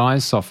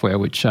disguise software,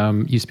 which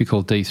used to be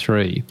called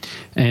D3.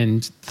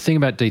 And the thing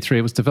about D3,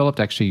 it was developed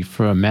actually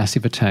for a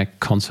Massive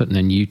Attack concert and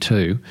then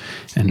U2.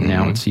 And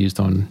now it's used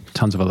on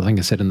tons of other things.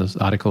 I said in this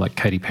article, like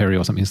Katy Perry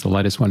or something is the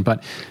latest one.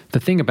 But the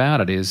thing about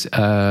it is,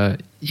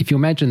 if you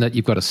imagine that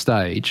you've got a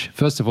stage,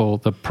 first of all,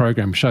 the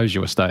program shows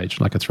you a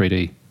stage, like a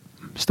 3D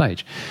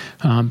stage.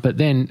 But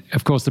then,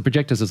 of course, the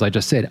projectors, as I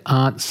just said,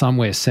 aren't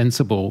somewhere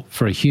sensible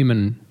for a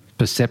human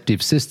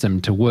perceptive system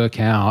to work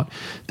out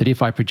that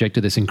if I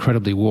projected this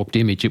incredibly warped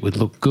image, it would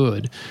look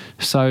good.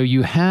 So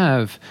you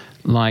have,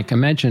 like,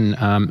 imagine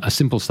a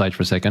simple stage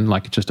for a second,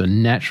 like just a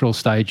natural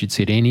stage you'd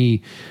see at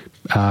any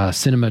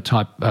cinema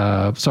type,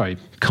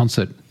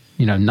 concert,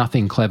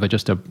 nothing clever,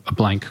 just a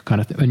blank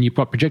kind of thing. And you've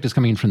got projectors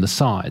coming in from the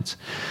sides.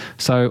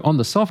 So on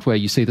the software,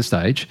 you see the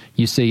stage,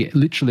 you see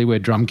literally where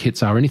drum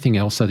kits are, anything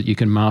else, so that you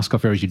can mask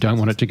off areas you don't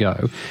want it to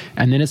go.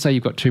 And then let's say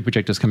you've got two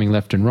projectors coming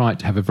left and right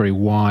to have a very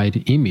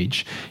wide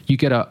image. You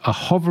get a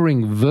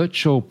hovering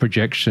virtual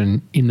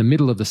projection in the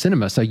middle of the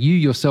cinema, so you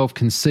yourself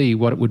can see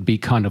what it would be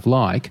kind of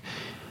like.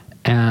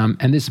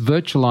 And this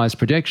virtualized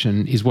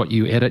projection is what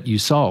you edit, you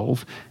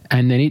solve,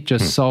 and then it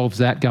just solves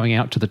that going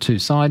out to the two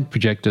side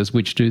projectors,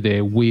 which do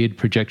their weird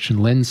projection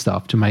lens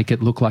stuff to make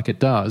it look like it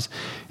does.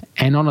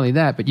 And not only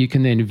that, but you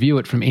can then view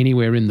it from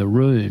anywhere in the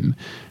room.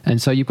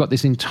 And so you've got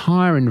this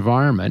entire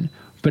environment,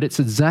 but it's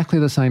exactly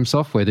the same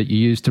software that you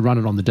use to run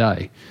it on the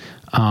day.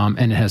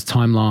 And it has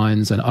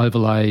timelines and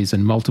overlays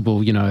and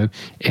multiple,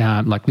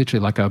 like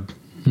literally like a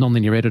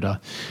nonlinear editor.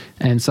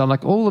 And so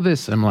like all of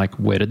this, I'm like,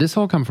 where did this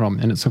all come from?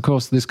 And it's, of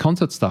course, this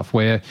concert stuff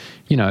where,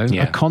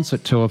 a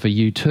concert tour for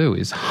U2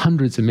 is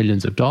hundreds of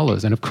millions of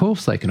dollars. And of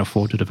course they can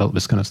afford to develop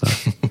this kind of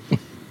stuff.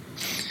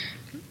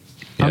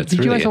 Did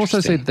really you guys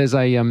also say there's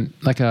I'm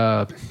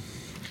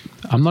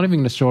not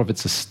even sure if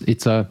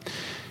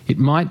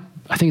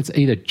I think it's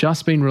either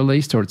just been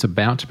released or it's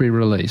about to be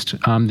released.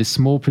 This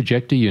small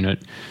projector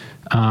unit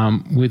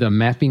with a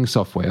mapping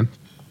software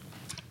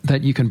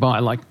that you can buy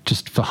like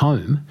just for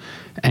home,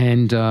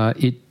 and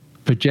it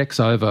projects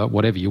over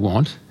whatever you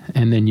want,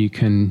 and then you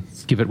can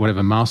give it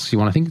whatever masks you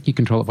want. I think you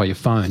control it by your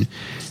phone,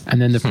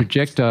 and then the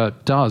projector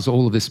does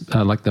all of this,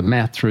 like the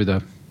math through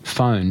the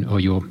phone or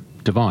your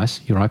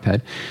device, your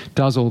iPad,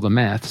 does all the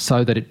math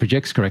so that it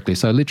projects correctly.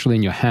 So literally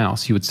in your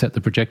house, you would set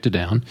the projector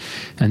down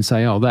and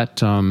say, oh,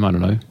 that, I don't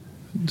know,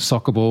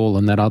 soccer ball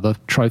and that other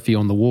trophy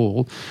on the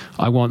wall,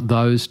 I want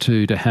those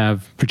two to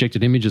have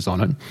projected images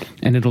on it,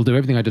 and it'll do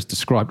everything I just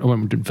described. I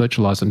won't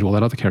virtualize and do all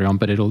that other carry on,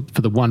 but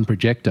for the one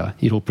projector,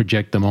 it'll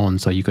project them on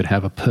so you could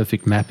have a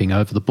perfect mapping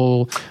over the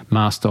ball,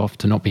 masked off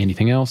to not be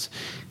anything else.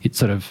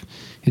 It's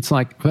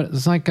like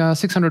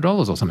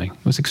 $600 or something.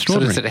 It was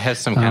extraordinary. So does it have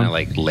some kind of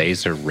like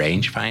laser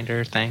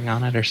rangefinder thing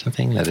on it or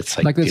something that it's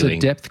like there's a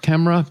depth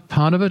camera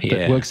part of it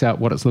that works out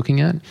what it's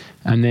looking at,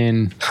 and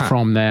then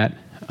from that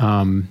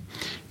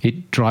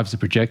it drives the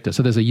projector.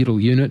 So there's a little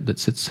unit that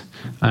sits,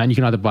 and you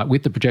can either buy it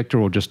with the projector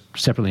or just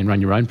separately and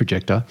run your own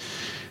projector.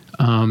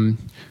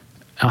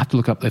 I have to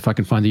look up if I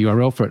can find the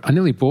URL for it. I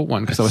nearly bought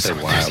one because I was so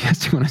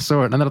enthusiastic when I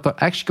saw it. And then I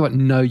thought, I actually got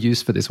no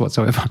use for this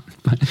whatsoever.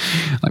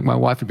 Like my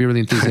wife would be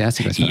really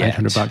enthusiastic. I spent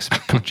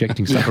 $800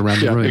 projecting stuff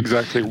around the room.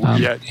 Exactly.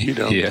 Yet, you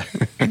know. Yeah.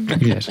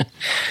 Yes.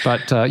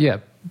 But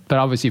but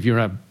obviously if you're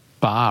in a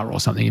bar or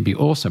something, it'd be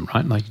awesome,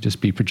 right? Like you'd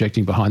just be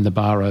projecting behind the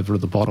bar over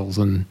the bottles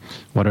and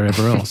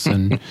whatever else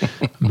and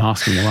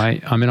masking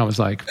away. I mean, I was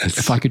like,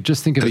 if I could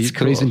just think of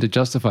a reason to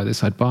justify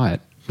this, I'd buy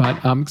it.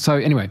 But so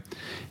anyway,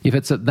 if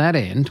it's at that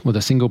end with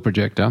a single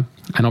projector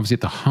and obviously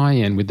at the high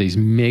end with these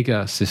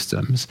mega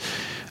systems,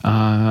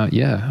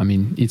 I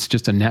mean, it's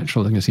just a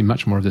natural thing to see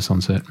much more of this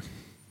on set.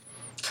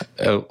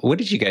 What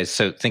did you guys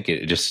think?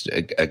 Just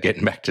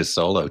getting back to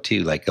Solo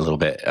too, like a little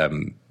bit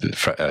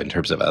in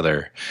terms of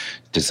other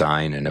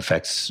design and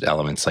effects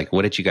elements. Like,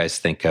 what did you guys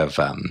think of?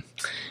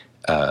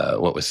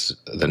 What was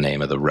the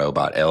name of the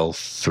robot?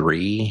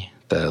 L3,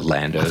 the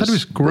Lando's I thought it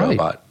was great.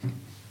 Robot.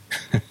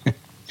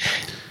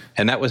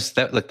 And that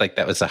looked like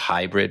that was a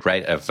hybrid,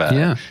 right? Of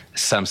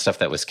some stuff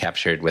that was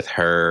captured with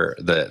her,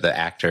 the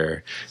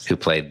actor who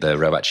played the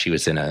robot. She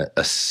was in a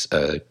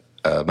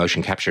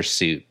motion capture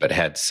suit, but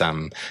had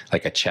some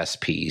like a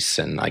chest piece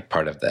and like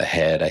part of the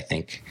head, I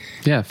think.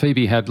 Yeah,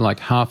 Phoebe had like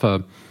half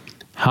a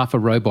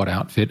robot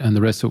outfit, and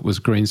the rest of it was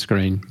green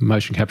screen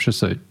motion capture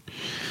suit.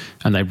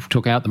 And they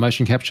took out the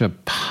motion capture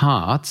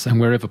parts,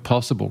 and wherever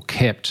possible,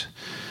 kept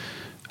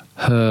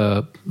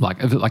her like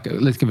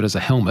let's give it as a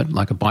helmet,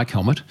 like a bike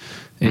helmet.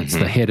 It's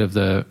the head of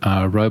the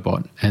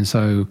robot, and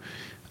so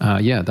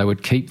they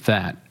would keep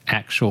that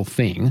actual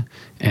thing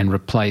and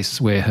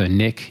replace where her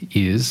neck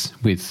is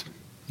with,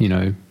 you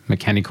know,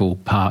 mechanical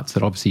parts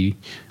that obviously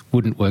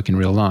wouldn't work in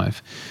real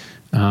life.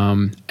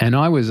 And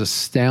I was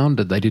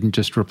astounded they didn't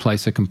just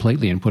replace her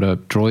completely and put a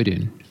droid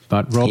in.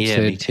 But Rob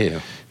said me too.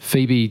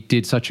 Phoebe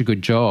did such a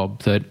good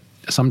job that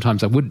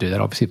sometimes I would do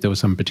that, obviously, if there was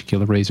some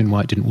particular reason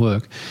why it didn't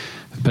work.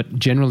 But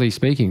generally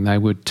speaking, they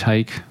would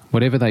take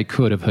whatever they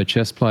could of her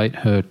chest plate,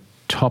 her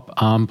top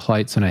arm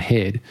plates and her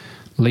head,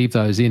 leave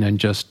those in and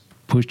just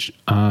push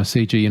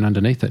CG in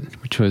underneath it,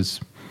 which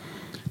was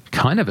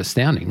kind of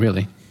astounding,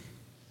 really.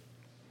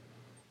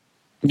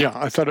 Yeah,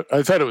 I thought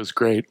it was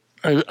great.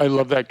 I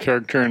love that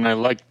character, and I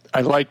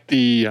like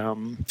the.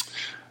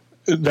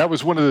 That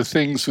was one of the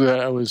things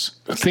that I was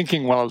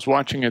thinking while I was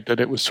watching it,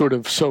 that it was sort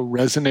of so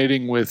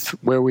resonating with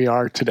where we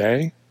are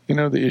today. You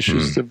know, the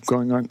issues that are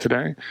going on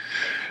today,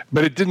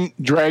 but it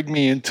didn't drag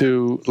me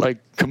into like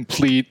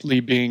completely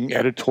being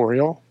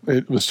editorial.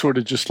 It was sort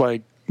of just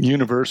like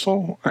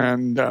universal,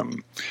 and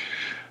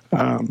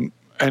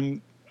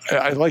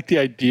I like the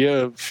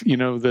idea of, you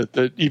know,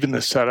 that even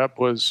the setup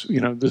was, you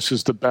know, this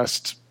is the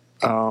best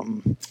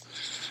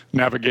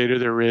navigator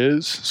there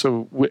is.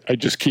 So I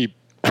just keep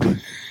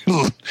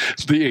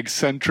the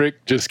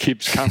eccentric just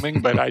keeps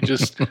coming, but I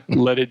just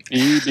let it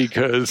be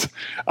because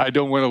I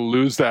don't want to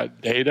lose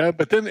that data.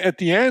 But then at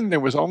the end, there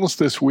was almost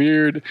this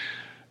weird,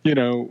 you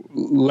know,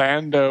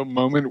 Lando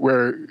moment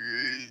where,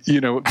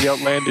 you know, the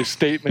outlandish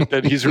statement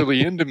that he's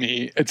really into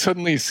me, it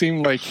suddenly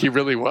seemed like he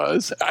really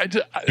was.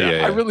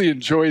 I really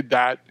enjoyed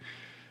that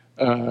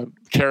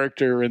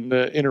character and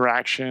the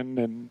interaction,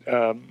 and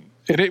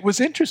it was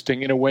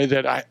interesting in a way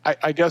that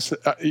I guess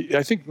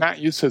I think, Matt,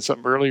 you said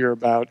something earlier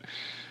about,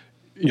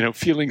 you know,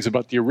 feelings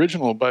about the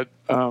original, but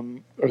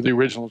or the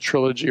original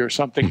trilogy or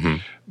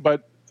something.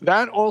 But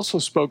that also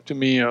spoke to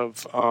me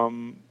of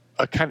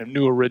a kind of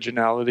new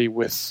originality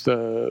with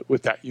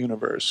that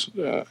universe,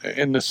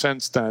 in the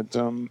sense that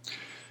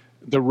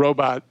the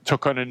robot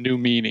took on a new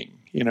meaning.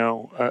 You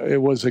know,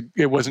 it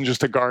wasn't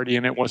just a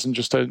guardian. It wasn't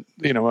just a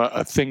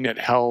thing that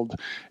held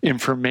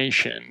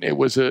information. It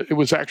was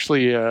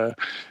actually an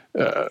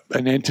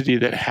entity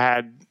that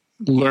had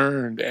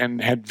learned and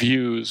had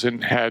views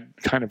and had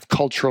kind of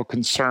cultural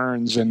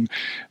concerns and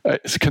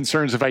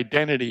concerns of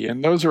identity,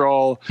 and those are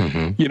all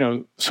you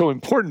know, so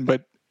important.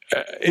 But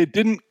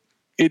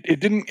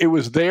it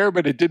was there,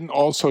 but it didn't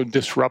also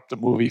disrupt the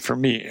movie for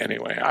me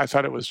anyway. I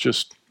thought it was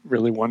just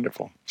really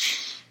wonderful.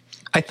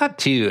 I thought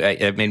too,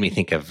 it made me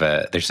think of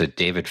there's a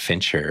David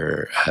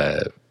Fincher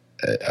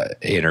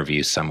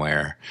interview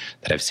somewhere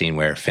that I've seen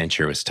where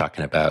Fincher was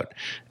talking about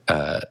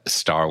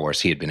Star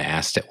Wars. He had been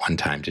asked at one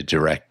time to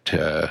direct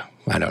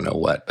I don't know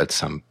what, but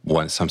some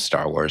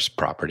Star Wars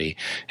property,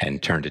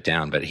 and turned it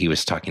down. But he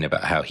was talking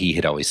about how he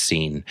had always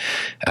seen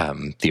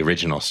the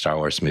original Star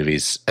Wars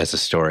movies as a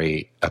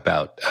story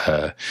about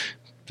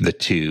the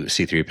two,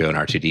 C-3PO and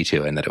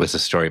R2-D2, and that it was a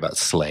story about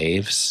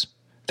slaves,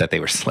 that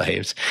they were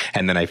slaves.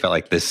 And then I felt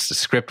like this,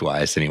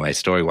 script-wise anyway,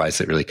 story-wise,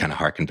 it really kind of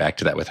harkened back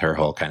to that with her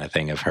whole kind of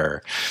thing of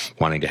her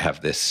wanting to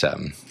have this,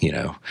 you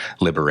know,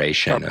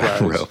 liberation,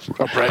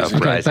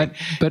 uprising. Okay,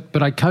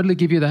 but I totally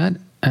give you that.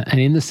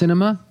 And in the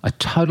cinema, I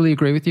totally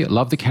agree with you. I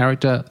love the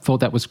character. Thought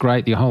that was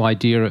great. The whole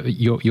idea,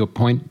 your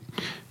point,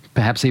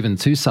 perhaps even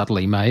too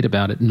subtly made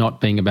about it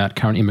not being about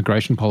current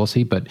immigration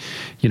policy, but,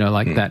 you know,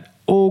 like that,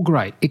 all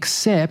great.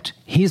 Except,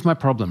 here's my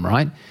problem,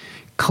 right?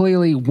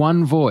 Clearly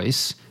one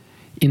voice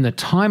in the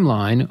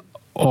timeline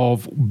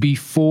of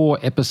before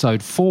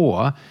episode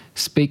 4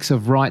 speaks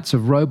of rights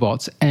of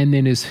robots and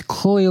then has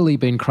clearly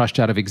been crushed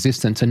out of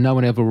existence and no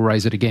one ever will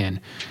raise it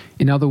again.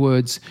 In other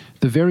words,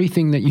 the very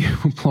thing that you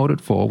applauded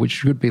for, which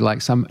should be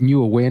like some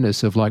new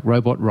awareness of like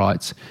robot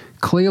rights,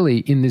 clearly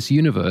in this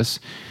universe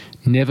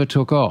never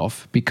took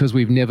off because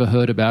we've never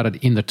heard about it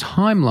in the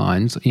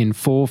timelines in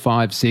 4,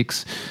 5,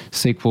 6,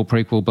 sequel,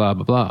 prequel, blah,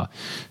 blah, blah.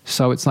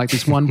 So it's like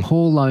this one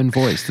poor lone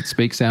voice that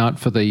speaks out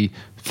for the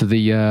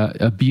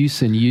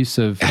abuse and use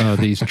of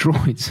these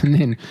droids, and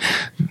then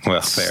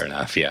well, fair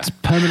enough, yeah, it's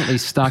permanently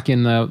stuck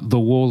in the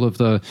wall of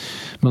the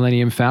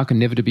Millennium Falcon,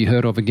 never to be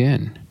heard of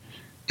again.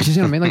 You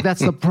know what I mean? Like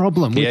that's the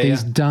problem with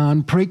these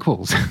darn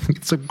prequels.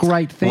 It's a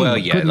great thing. Well,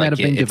 yeah, couldn't like that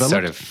have been it's developed?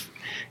 sort of.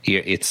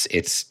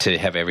 It's to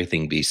have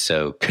everything be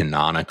so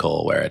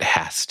canonical where it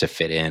has to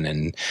fit in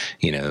and,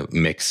 you know,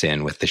 mix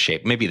in with the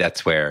shape. Maybe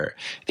that's where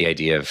the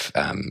idea of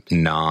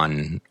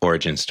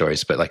non-origin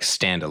stories, but like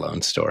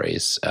standalone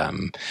stories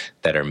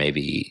that are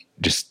maybe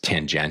just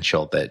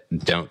tangential, that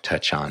don't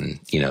touch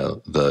on, you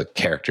know, the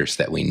characters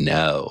that we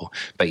know,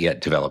 but yet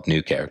develop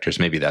new characters.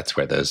 Maybe that's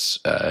where those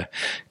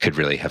could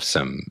really have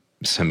some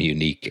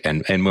unique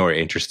and more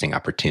interesting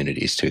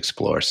opportunities to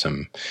explore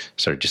some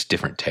sort of just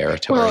different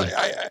territory. Well,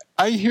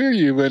 I hear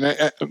you,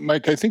 and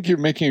Mike, I think you're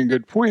making a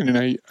good point. And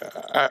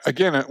I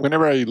again,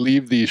 whenever I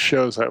leave these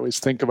shows, I always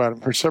think about them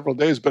for several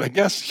days. But I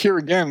guess here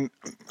again,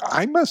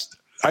 I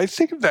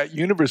think of that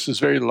universe as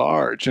very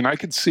large, and I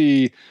could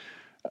see,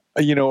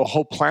 you know, a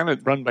whole planet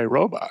run by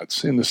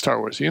robots in the Star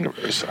Wars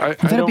universe.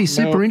 That'd be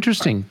super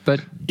interesting, but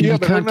you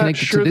can't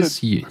connect it to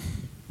this.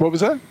 What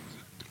was that?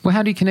 Well,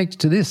 how do you connect it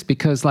to this?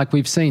 Because, like,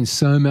 we've seen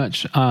so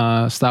much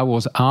Star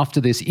Wars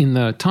after this in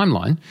the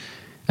timeline,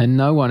 and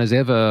no one has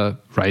ever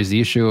raised the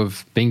issue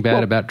of being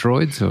bad about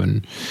droids.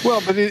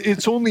 Well, but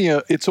it's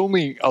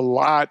only a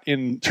lot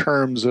in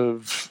terms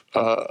of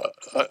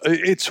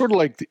it's sort of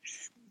like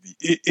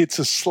it's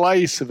a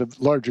slice of a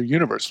larger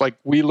universe. Like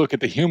we look at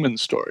the human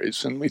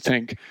stories and we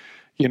think,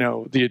 you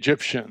know, the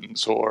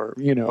Egyptians or,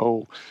 you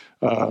know,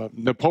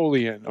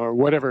 Napoleon or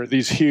whatever,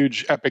 these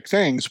huge epic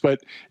things.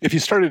 But if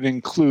you started to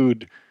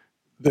include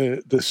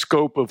the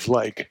scope of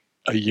like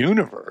a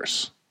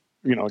universe,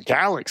 you know,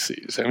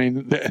 galaxies, I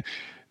mean,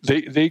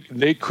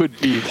 they could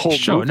be whole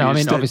sure. movies. No, I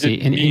mean,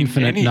 obviously an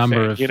infinite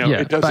number of, you know,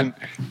 it doesn't.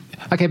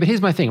 Okay, but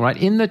here's my thing, right?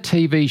 In the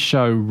TV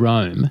show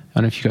Rome, I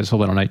don't know if you guys saw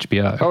that on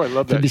HBO. Oh, I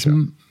love that show.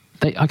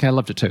 I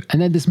loved it too.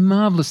 And then this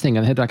marvelous thing,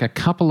 and they had like a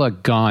couple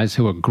of guys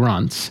who were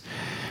grunts.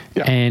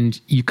 Yeah. And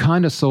you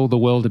kind of saw the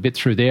world a bit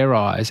through their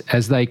eyes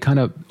as they kind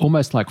of,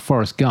 almost like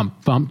Forrest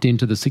Gump, bumped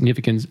into the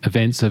significant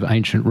events of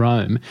ancient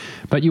Rome.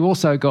 But you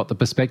also got the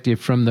perspective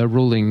from the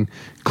ruling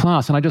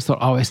class. And I just thought,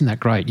 oh, isn't that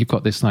great? You've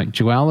got this like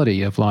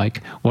duality of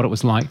like what it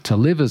was like to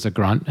live as a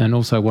grunt and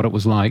also what it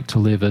was like to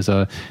live as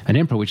an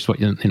emperor, which is what,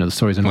 you know, the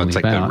stories are normally about.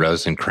 It's like about. the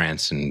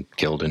Rosencrantz and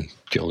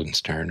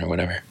Guildenstern or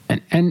whatever.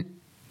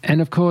 And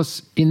of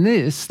course, in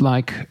this,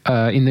 like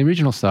in the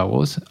original Star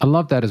Wars, I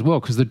love that as well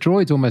because the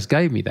droids almost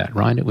gave me that,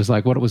 right? It was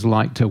like what it was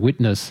like to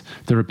witness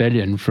the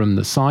rebellion from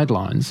the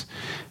sidelines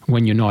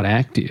when you're not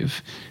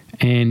active.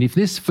 And if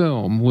this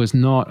film was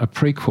not a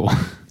prequel,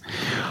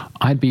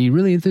 I'd be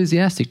really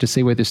enthusiastic to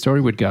see where this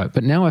story would go.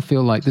 But now I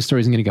feel like this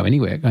story isn't going to go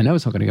anywhere. I know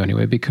it's not going to go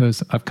anywhere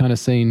because I've kind of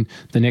seen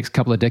the next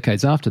couple of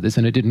decades after this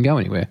and it didn't go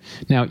anywhere.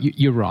 Now,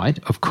 you're right.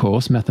 Of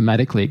course,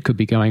 mathematically, it could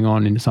be going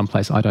on in some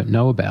place I don't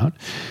know about.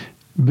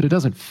 But it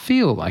doesn't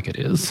feel like it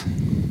is.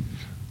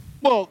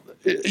 Well,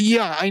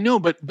 yeah, I know,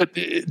 but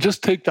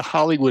just take the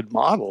Hollywood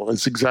model.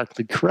 It's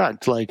exactly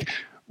correct. Like,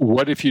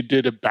 what if you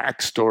did a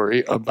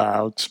backstory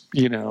about,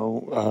 you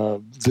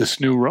know, this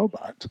new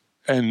robot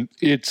and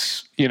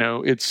its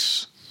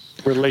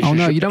relationship? Oh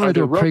no, you don't want to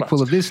do a robots.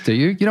 prequel of this, do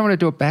you? You don't want to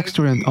do a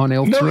backstory on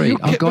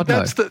L3. No, God,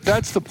 no.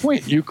 That's the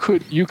point.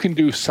 You can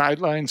do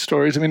sideline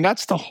stories. I mean,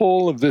 that's the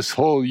whole of this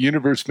whole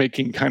universe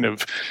making kind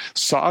of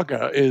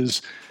saga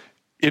is.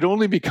 It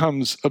only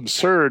becomes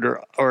absurd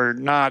or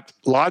not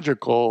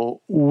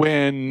logical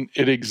when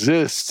it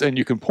exists and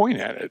you can point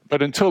at it.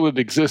 But until it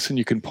exists and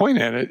you can point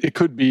at it, it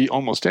could be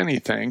almost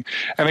anything.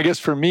 And I guess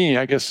for me,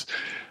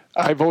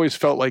 I've always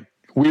felt like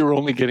we were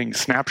only getting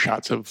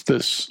snapshots of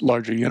this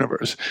larger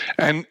universe.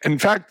 And in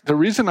fact, the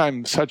reason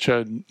I'm such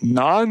a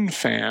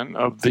non-fan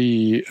of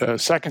the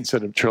second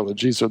set of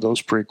trilogies or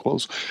those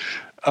prequels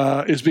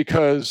is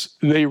because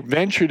they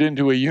ventured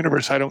into a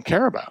universe I don't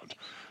care about.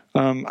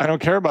 I don't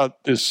care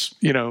about this,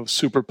 you know,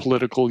 super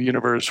political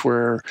universe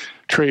where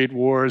trade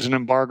wars and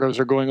embargoes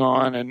are going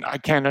on, and I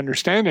can't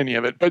understand any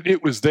of it. But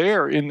it was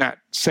there in that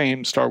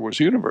same Star Wars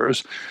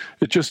universe.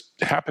 It just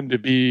happened to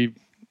be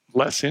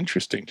less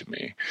interesting to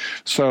me.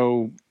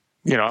 So,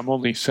 you know, I'm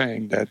only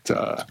saying that.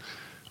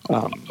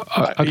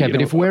 Okay,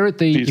 but if we're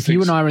at if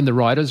you and I are in the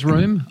writers'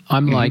 room,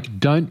 I'm like,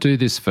 don't do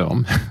this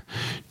film.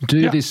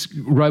 Do this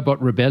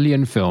robot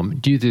rebellion film.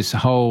 Do this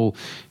whole,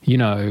 you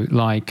know,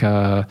 like.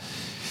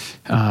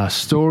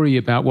 Story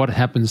about what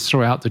happens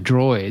throughout the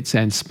droids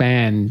and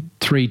span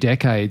 3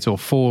 decades or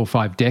 4 or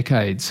 5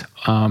 decades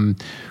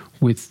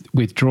with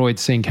droids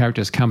seeing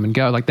characters come and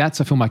go. Like, that's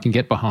a film I can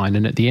get behind.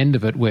 And at the end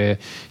of it, we're,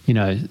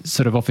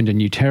 sort of off into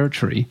new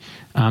territory.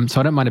 So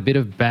I don't mind a bit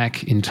of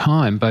back in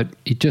time, but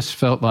it just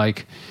felt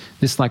like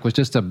this was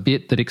just a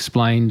bit that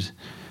explained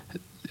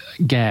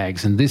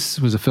gags, and this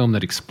was a film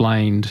that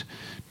explained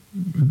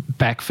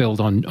backfilled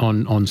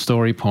on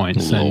story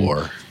points.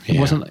 Lore. It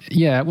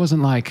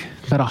wasn't like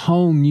but a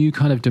whole new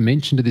kind of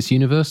dimension to this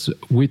universe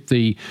with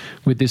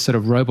this sort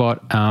of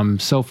robot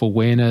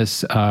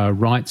self-awareness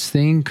rights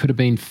thing. Could have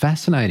been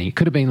fascinating. It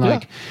could have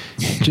been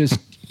just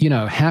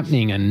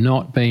happening and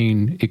not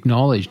being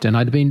acknowledged. And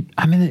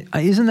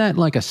isn't that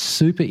like a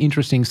super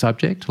interesting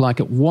subject? Like,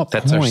 at what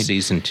point? That's our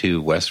season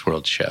 2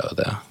 Westworld show,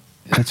 though.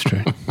 That's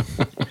true.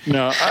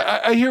 No,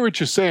 I hear what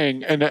you're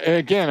saying, and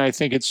again, I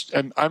think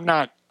I'm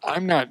not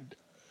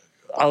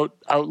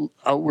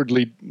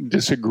outwardly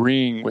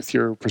disagreeing with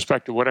your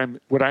perspective. What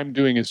I'm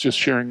doing is just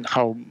sharing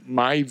how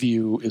my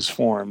view is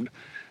formed,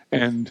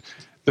 and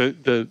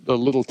the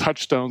little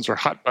touchstones or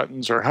hot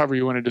buttons or however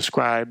you want to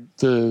describe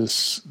the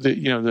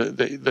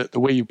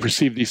way you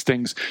perceive these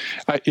things.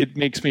 It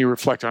makes me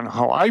reflect on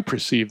how I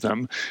perceive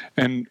them,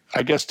 and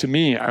I guess to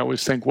me, I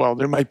always think, well,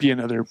 there might be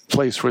another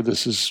place where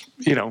this is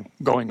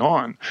going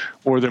on,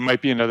 or there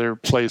might be another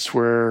place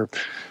where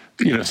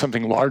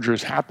something larger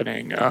is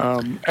happening.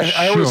 And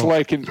I always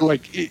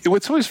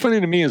what's always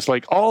funny to me is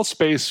like all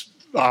space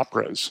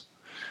operas,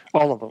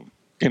 all of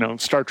them,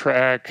 Star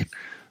Trek,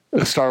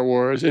 Star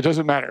Wars, it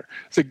doesn't matter.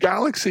 The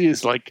galaxy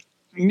is like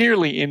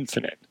nearly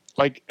infinite.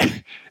 Like,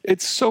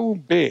 it's so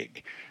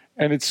big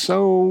and it's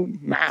so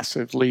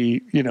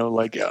massively,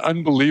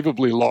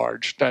 unbelievably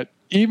large that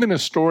even a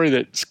story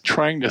that's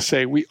trying to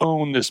say we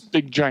own this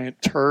big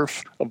giant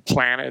turf of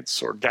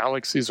planets or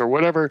galaxies or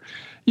whatever,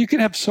 you can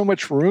have so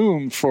much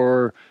room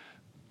for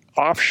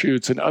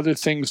offshoots and other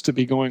things to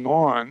be going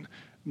on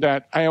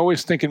that I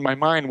always think in my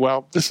mind,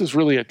 well, this is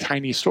really a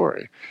tiny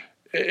story.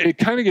 It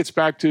kind of gets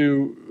back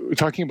to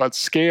talking about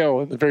scale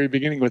in the very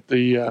beginning with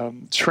the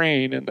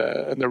train and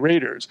the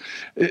Raiders.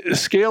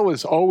 Scale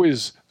is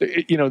always,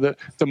 the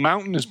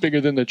mountain is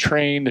bigger than the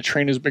train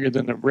is bigger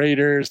than the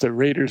Raiders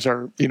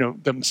are,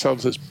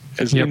 themselves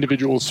as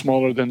individuals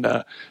smaller than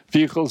the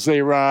vehicles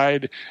they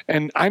ride.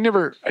 And I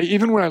never,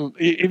 even when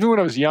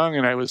I was young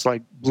and I was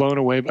like blown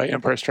away by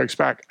Empire Strikes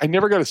Back, I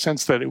never got a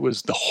sense that it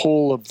was the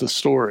whole of the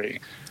story.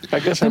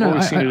 I guess I've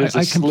always seen it as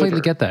a sliver. I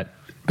completely get that.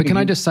 But can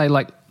I just say,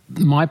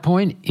 my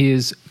point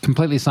is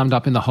completely summed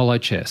up in the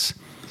holochess.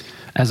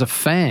 As a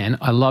fan,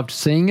 I loved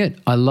seeing it.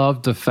 I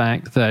loved the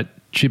fact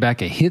that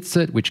Chewbacca hits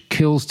it, which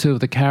kills 2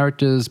 of the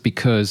characters,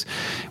 because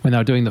when they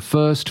were doing the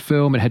first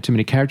film, it had too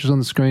many characters on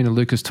the screen, and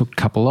Lucas took a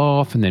couple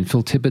off, and then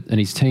Phil Tippett and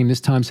his team this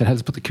time said,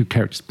 let's put the 2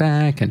 characters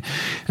back, and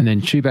then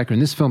Chewbacca in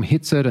this film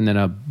hits it, and then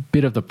a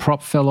bit of the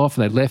prop fell off,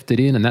 and they left it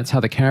in, and that's how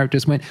the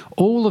characters went.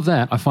 All of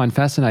that I find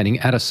fascinating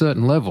at a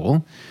certain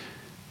level,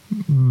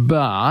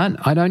 but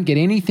I don't get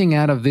anything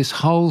out of this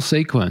whole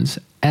sequence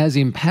as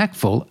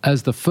impactful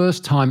as the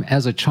first time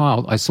as a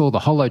child I saw the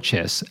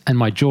holochess and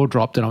my jaw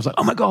dropped and I was like,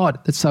 oh my God,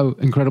 that's so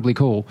incredibly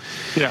cool.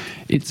 Yeah.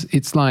 It's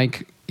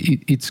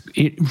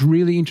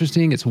really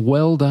interesting. It's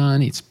well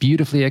done. It's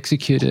beautifully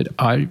executed.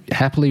 I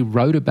happily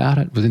wrote about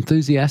it, was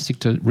enthusiastic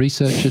to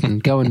research it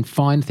and go and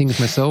find things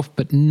myself,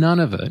 but none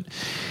of it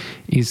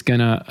is going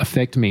to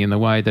affect me in the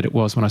way that it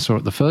was when I saw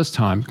it the first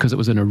time, because it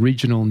was an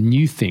original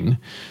new thing,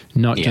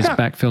 not just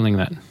backfilling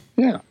that.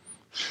 Yeah.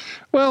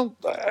 Well,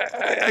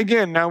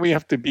 again, now we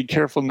have to be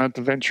careful not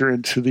to venture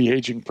into the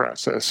aging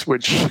process,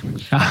 which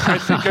I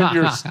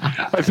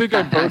think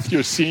I'm both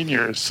your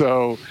seniors.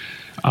 So,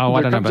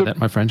 I don't know about that,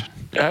 my friend.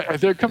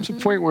 There comes a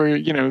point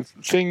where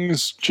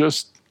things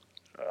just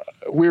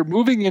we're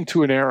moving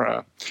into an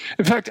era.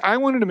 In fact, I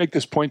wanted to make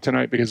this point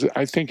tonight because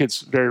I think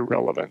it's very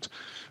relevant.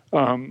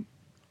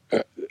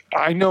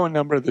 I know a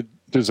number of the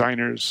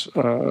designers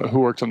who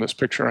worked on this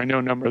picture. I know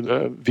a number of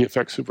the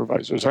VFX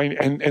supervisors.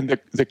 And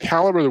the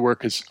caliber of the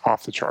work is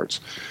off the charts.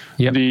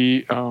 Yep.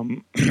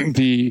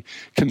 The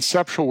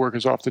conceptual work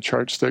is off the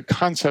charts. The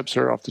concepts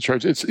are off the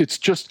charts. It's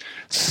just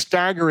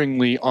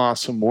staggeringly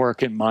awesome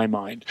work in my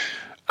mind.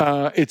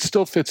 It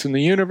still fits in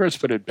the universe,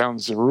 but it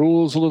bounds the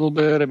rules a little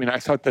bit. I mean, I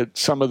thought that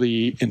some of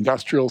the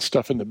industrial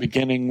stuff in the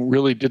beginning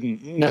really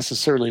didn't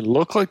necessarily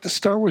look like the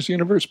Star Wars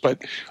universe,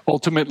 but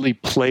ultimately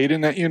played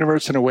in that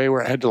universe in a way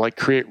where I had to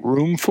create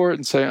room for it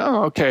and say,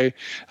 oh, okay,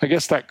 I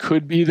guess that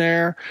could be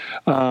there.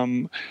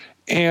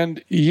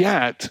 And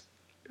yet,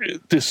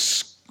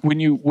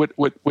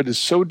 what is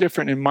so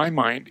different in my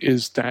mind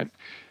is that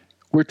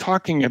we're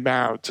talking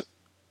about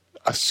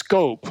a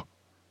scope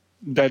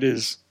that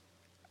is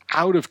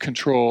out of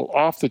control,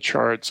 off the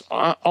charts,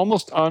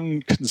 almost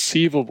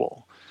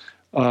unconceivable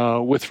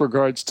with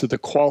regards to the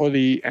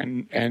quality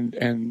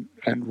and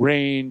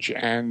range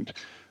and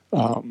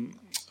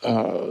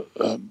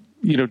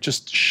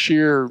just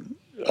sheer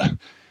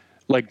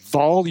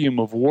volume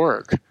of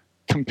work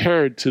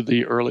compared to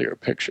the earlier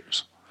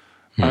pictures.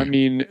 I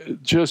mean,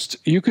 just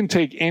you can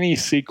take any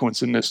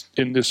sequence in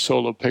this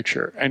solo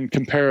picture and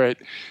compare it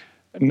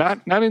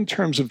Not in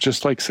terms of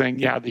just like saying,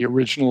 yeah, the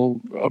original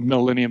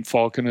Millennium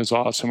Falcon is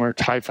awesome, or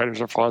TIE fighters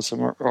are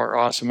awesome, or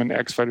awesome, and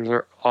X fighters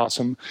are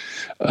awesome.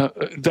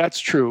 That's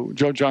true.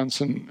 Joe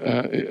Johnston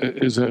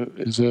is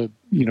a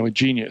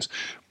genius.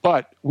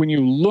 But when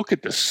you look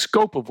at the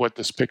scope of what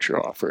this picture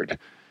offered,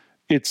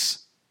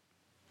 it's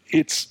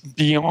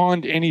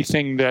beyond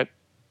anything that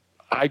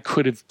I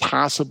could have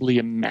possibly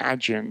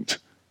imagined.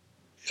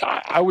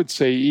 I would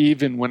say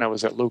even when I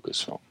was at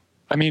Lucasfilm.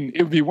 I mean,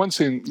 it would be one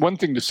thing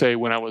to say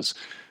when I was,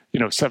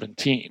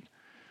 17,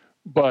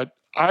 but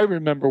I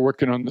remember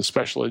working on the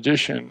special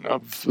edition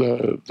of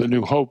the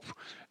New Hope,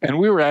 and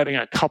we were adding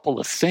a couple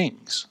of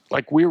things.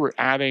 Like we were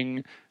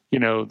adding,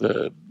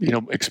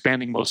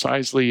 expanding Mos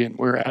Eisley, and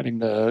we're adding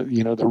the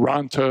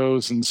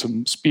Rontos and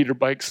some speeder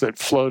bikes that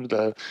flowed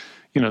the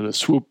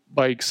swoop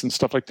bikes and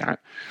stuff like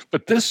that.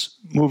 But this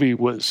movie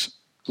was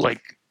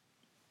like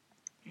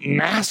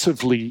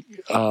massively,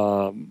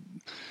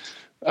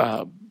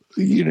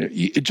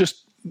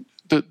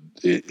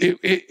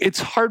 it's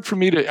hard for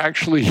me to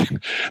actually,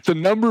 the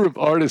number of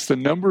artists, the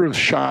number of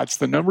shots,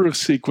 the number of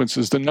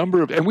sequences, and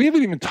we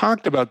haven't even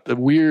talked about the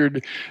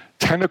weird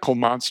tentacle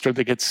monster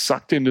that gets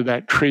sucked into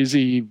that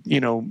crazy,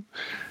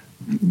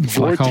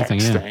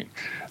 vortex thing.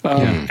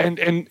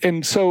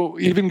 And so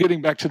even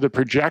getting back to the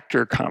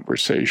projector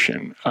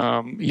conversation,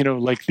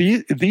 like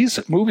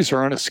these movies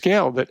are on a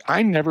scale that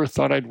I never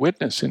thought I'd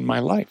witness in my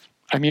life.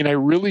 I mean, I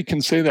really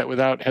can say that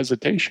without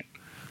hesitation.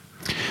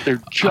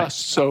 They're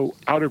just so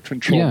out of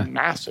control and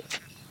massive.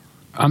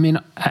 I mean,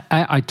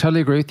 I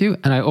totally agree with you.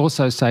 And I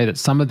also say that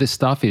some of this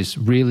stuff is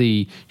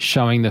really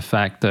showing the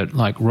fact that,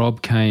 like,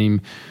 Rob came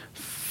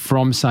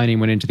from Sony and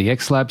went into the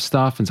X-Lab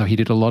stuff. And so he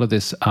did a lot of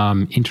this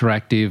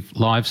interactive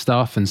live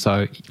stuff. And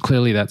so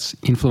clearly that's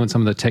influenced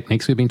some of the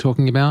techniques we've been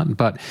talking about.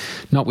 But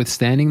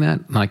notwithstanding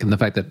that, like, and the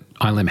fact that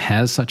ILM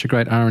has such a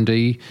great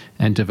R&D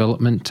and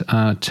development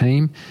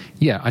team,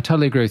 I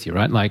totally agree with you,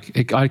 right?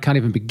 Like, I can't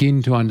even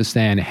begin to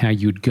understand how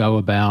you'd go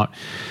about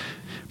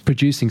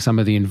producing some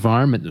of the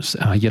environments,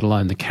 yet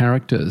alone the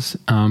characters,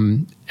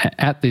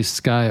 at this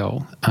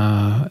scale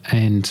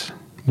and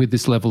with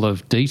this level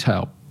of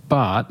detail.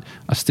 But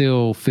I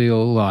still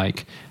feel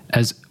like,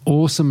 as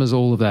awesome as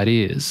all of that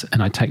is,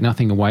 and I take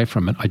nothing away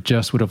from it, I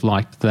just would have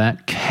liked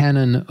that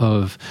canon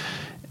of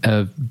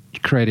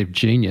creative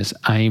genius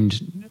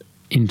aimed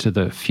into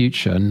the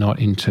future, not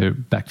into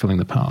backfilling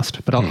the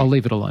past. But I'll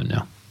leave it alone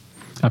now.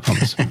 I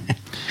promise.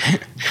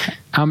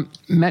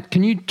 Matt,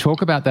 can you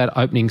talk about that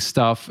opening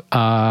stuff,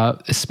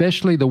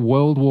 especially the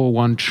World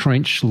War I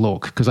trench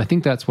look? Because I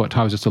think that's what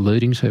Ty was just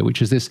alluding to, which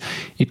is this.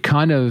 It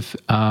kind of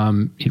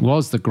it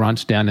was the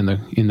grunt down in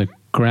the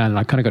ground, and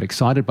I kind of got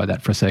excited by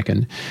that for a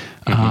second.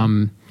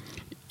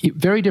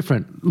 Very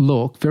different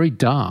look, very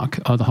dark.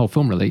 The whole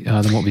film really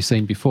than what we've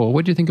seen before.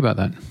 What do you think about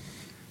that?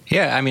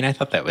 Yeah, I mean, I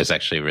thought that was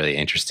actually a really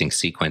interesting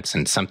sequence,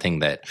 and something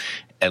that,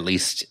 at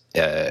least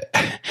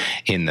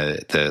in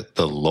the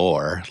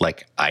lore,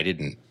 like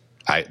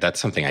that's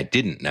something I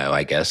didn't know,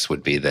 I guess,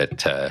 would be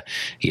that,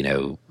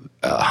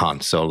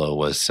 Han Solo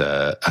was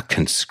a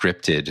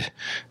conscripted,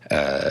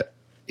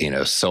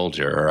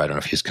 soldier, or I don't know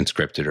if he was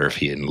conscripted or if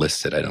he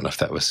enlisted. I don't know if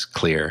that was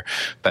clear,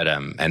 but,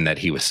 and that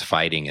he was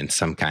fighting in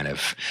some kind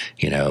of,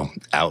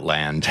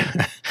 outland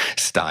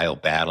style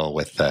battle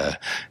with,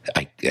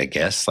 I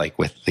guess, like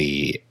with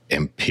the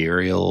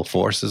Imperial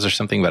forces or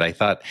something. But I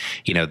thought,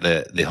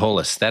 the whole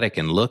aesthetic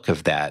and look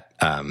of that,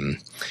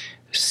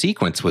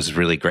 sequence was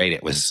really great.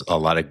 It was a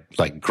lot of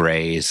like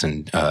grays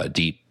and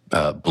deep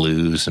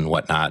blues and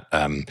whatnot.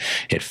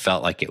 It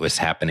felt like it was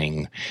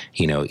happening,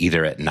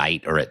 either at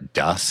night or at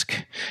dusk.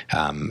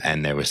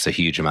 And there was a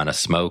huge amount of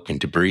smoke and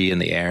debris in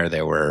the air.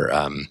 There were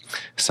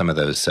some of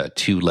those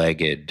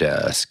two-legged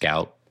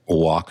scout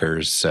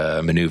walkers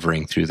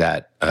maneuvering through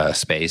that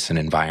space and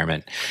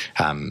environment.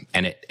 And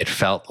it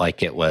felt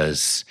like it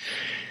was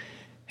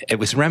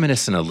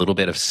reminiscent a little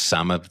bit of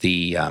some of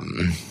the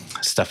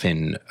stuff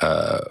in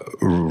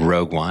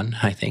Rogue One,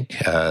 I think.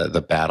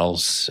 The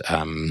battles,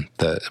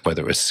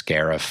 whether it was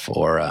Scarif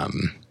or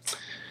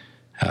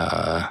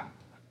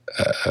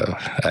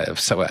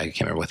so I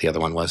can't remember what the other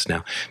one was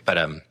now,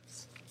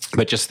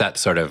 but just that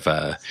sort of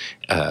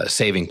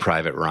Saving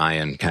Private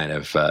Ryan kind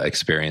of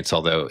experience,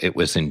 although it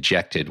was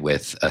injected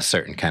with a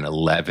certain kind of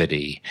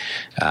levity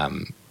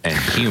and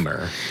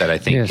humor that I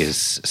think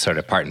is sort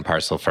of part and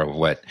parcel for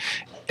what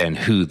and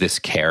who this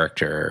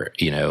character,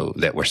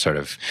 that we're sort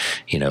of,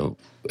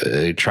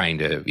 trying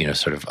to,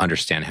 sort of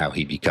understand how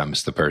he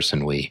becomes the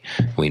person we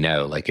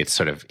know. Like, it's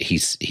sort of,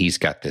 he's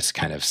got this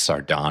kind of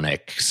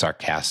sardonic,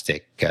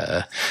 sarcastic,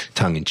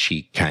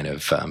 tongue-in-cheek kind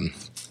of,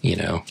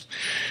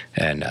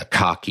 and a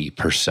cocky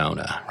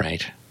persona,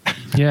 right?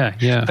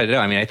 Yeah. But no,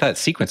 I mean, I thought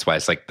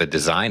sequence-wise, like the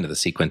design of the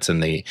sequence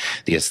and the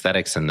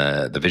aesthetics and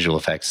the visual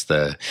effects,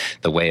 the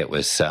way it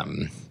was,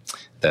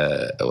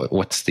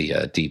 what's the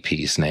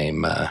DP's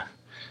name?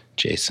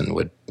 Jason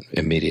would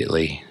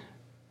immediately,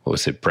 what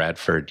was it?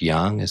 Bradford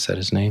Young, is that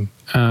his name?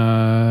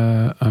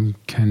 I'm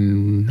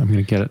going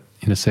to get it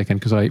in a second,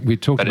 because we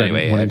talked about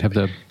wanting to have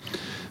the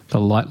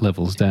light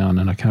levels down,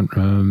 and I can't.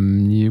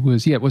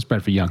 It was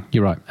Bradford Young.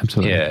 You're right,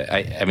 absolutely.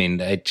 Yeah, I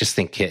mean, I just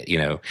think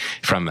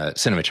from a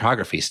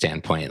cinematography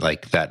standpoint,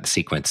 like that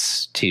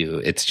sequence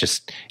too,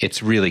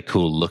 it's really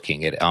cool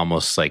looking. It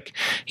almost like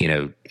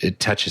it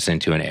touches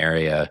into an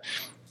area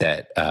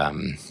that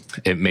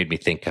it made me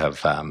think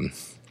of.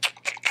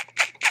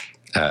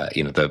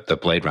 The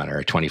Blade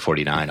Runner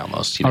 2049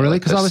 almost. Oh, really?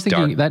 Like because I was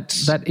thinking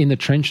that in the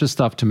trenches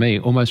stuff to me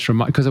almost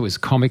because it was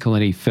comical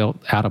and he felt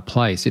out of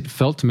place. It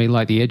felt to me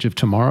like The Edge of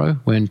Tomorrow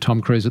when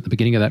Tom Cruise at the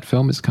beginning of that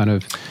film is kind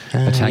of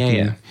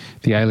attacking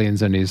the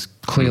aliens and is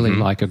clearly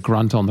like a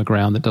grunt on the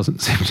ground that doesn't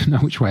seem to know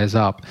which way is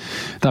up.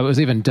 Though it was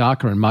even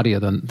darker and muddier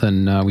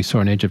than we saw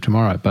in Edge of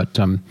Tomorrow. But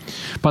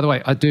by the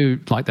way, I do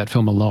like that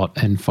film a lot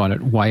and find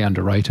it way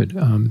underrated.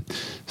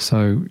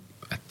 So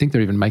I think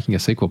they're even making a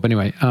sequel. But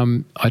anyway,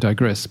 I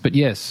digress. But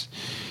yes,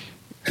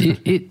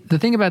 the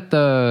thing about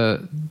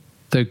the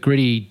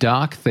gritty,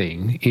 dark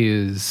thing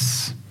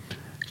is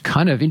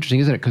kind of interesting,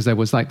 isn't it? Because there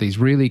was like these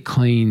really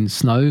clean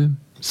snow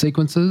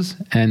sequences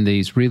and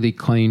these really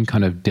clean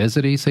kind of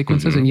deserty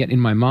sequences. And yet in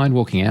my mind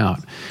walking out,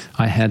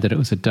 I had that it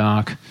was a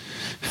dark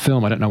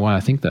film. I don't know why I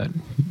think that.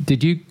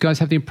 Did you guys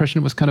have the impression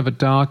it was kind of a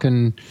dark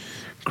and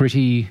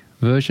gritty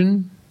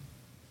version?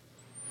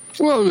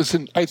 Well,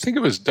 I think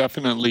it was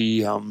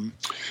definitely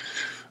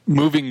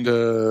moving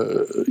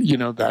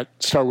that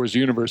Star Wars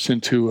universe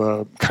into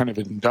a kind of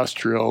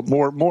industrial,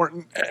 more.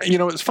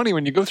 It's funny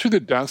when you go through the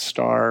Death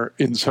Star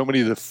in so many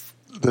of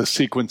the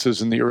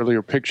sequences in the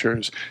earlier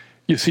pictures,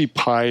 you see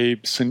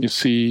pipes and you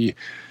see,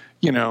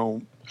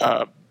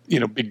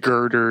 big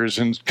girders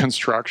and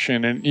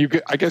construction,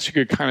 and I guess you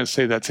could kind of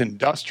say that's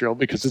industrial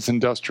because it's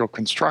industrial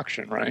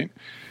construction, right?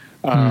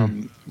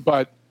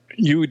 But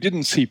you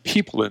didn't see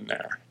people in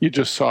there. You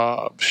just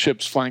saw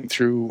ships flying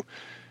through,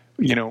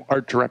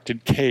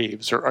 art-directed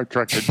caves or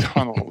art-directed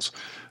tunnels.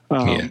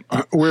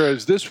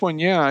 Whereas this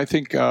one, I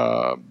think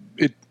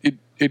it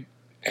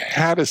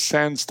had a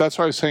sense. That's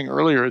what I was saying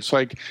earlier. It's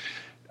like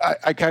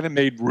I kind of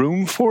made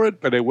room for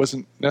it, but I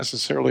wasn't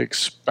necessarily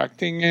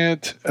expecting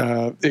it.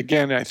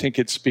 Again, I think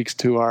it speaks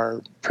to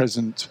our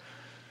present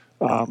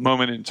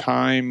moment in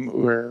time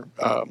where,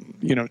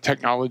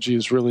 technology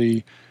is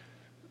really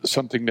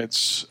something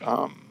that's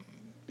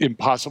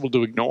impossible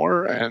to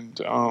ignore, and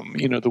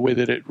the way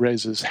that it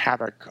raises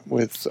havoc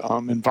with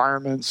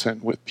environments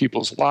and with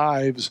people's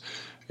lives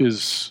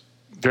is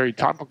very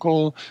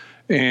topical,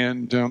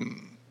 and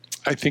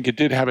I think it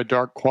did have a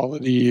dark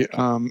quality,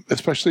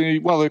 especially,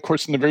 of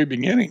course, in the very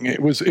beginning.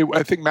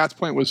 I think Matt's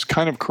point was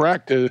kind of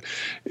correct.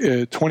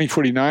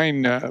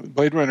 2049,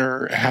 Blade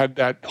Runner had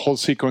that whole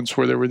sequence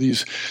where there were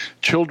these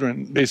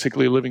children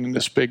basically living in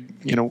this big,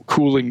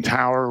 cooling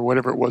tower or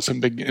whatever it was, some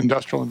big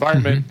industrial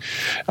environment.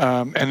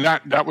 And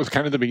that was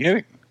kind of the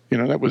beginning.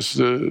 That was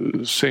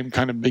the same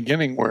kind of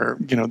beginning where,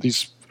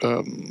 these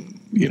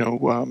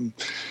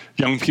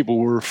young people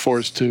were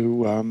forced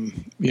to,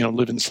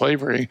 live in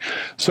slavery.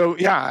 So,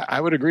 I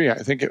would agree. I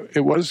think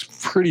it was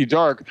pretty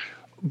dark.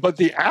 But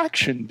the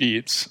action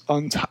beats,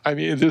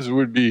 this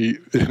would be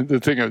the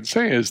thing I would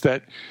say is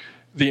that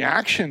the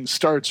action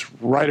starts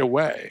right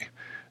away.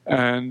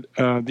 And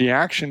the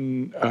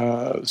action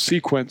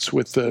sequence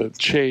with the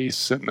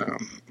chase and,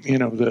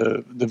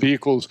 the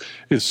vehicles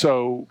is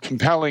so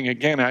compelling.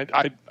 Again,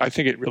 I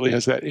think it really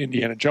has that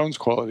Indiana Jones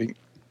quality.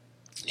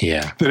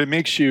 Yeah. That it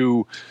makes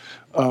you,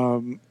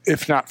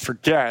 if not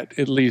forget,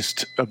 at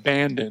least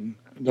abandon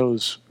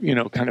those,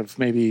 kind of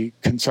maybe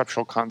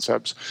conceptual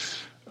concepts,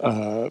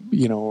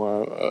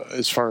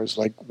 as far as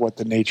like what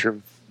the nature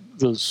of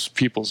those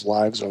people's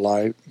lives are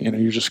like.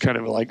 You're just kind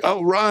of like,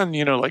 oh, run,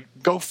 like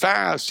go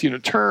fast,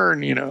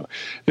 turn,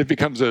 it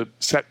becomes a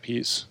set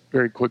piece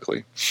very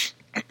quickly.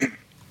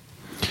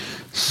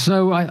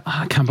 So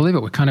I can't believe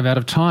it. We're kind of out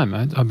of time.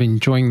 I've been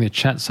enjoying the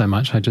chat so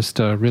much. I just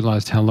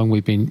realized how long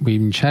we've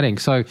been chatting.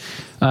 So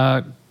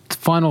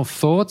final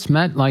thoughts,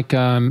 Matt? Like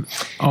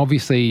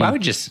obviously... Well, I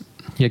would just...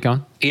 Yeah, go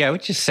on. Yeah, I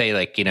would just say,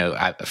 like,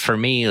 for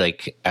me,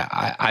 like,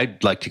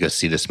 I'd like to go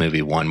see this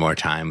movie one more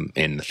time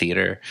in the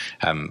theater.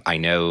 I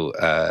know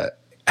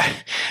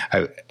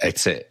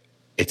it's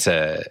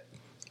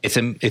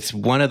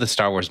one of the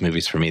Star Wars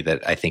movies for me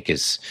that I think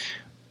is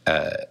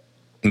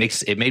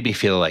made me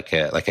feel like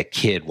a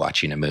kid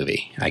watching a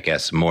movie, I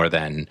guess, more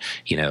than,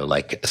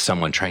 like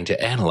someone trying to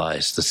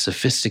analyze the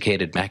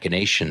sophisticated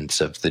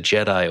machinations of the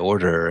Jedi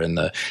Order and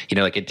I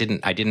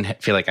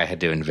didn't feel like I had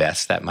to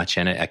invest that much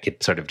in it. I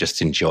could sort of just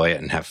enjoy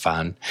it and have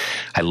fun.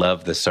 I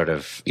love the sort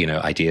of,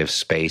 idea of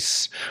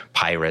space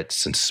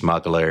pirates and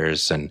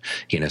smugglers and,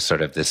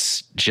 sort of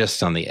this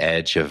just on the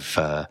edge of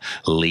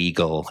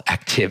legal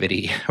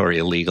activity or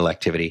illegal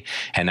activity.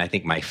 And I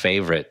think my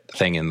favorite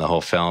thing in the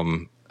whole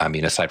film, I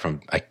mean, aside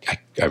from,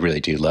 I really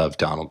do love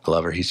Donald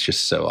Glover. He's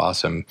just so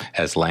awesome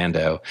as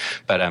Lando.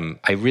 But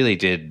I really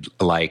did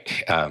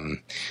like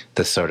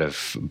the sort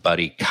of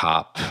buddy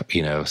cop,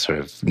 sort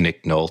of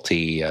Nick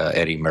Nolte,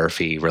 Eddie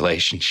Murphy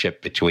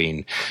relationship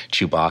between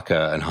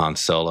Chewbacca and Han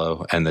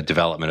Solo and the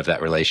development of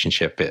that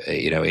relationship,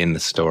 in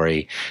the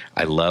story.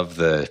 I love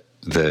the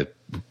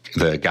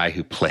the guy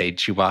who played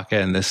Chewbacca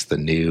in this, the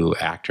new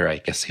actor, I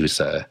guess he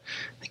was I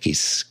think he's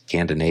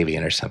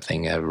Scandinavian or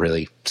something, a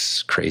really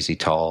crazy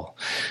tall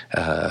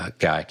guy.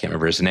 I can't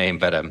remember his name,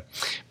 but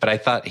I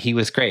thought he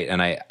was great,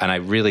 and I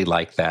really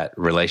liked that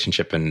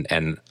relationship,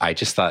 and I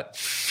just thought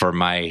for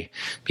my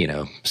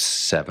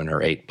 $7 or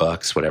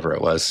 $8, whatever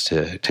it was,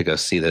 to go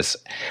see this,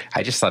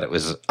 I just thought it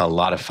was a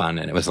lot of fun,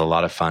 and it was a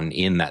lot of fun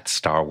in that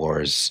Star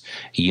Wars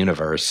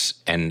universe,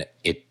 and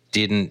it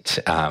didn't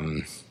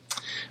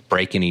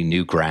break any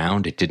new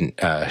ground. It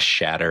didn't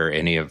shatter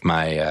any of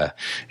my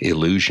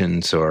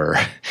illusions or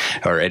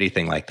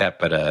anything like that.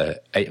 But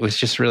it was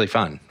just really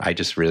fun. I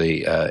just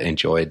really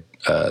enjoyed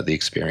the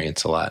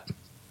experience a lot.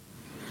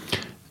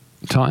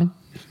 Ty,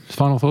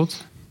 final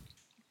thoughts?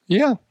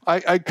 Yeah,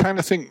 I kind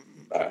of think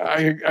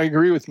I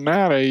agree with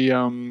Matt. I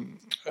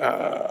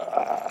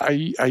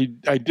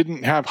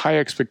didn't have high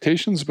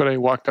expectations, but I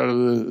walked out of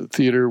the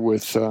theater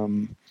with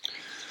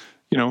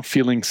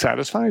feeling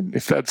satisfied,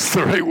 if that's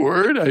the right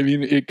word. I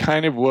mean, it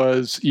kind of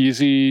was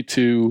easy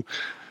to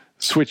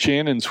switch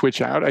in and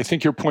switch out. I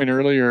think your point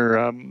earlier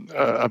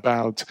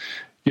about,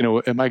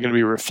 am I going to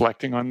be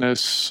reflecting on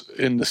this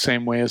in the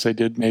same way as I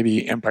did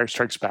maybe Empire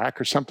Strikes Back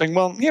or something?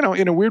 Well,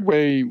 in a weird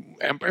way,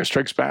 Empire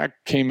Strikes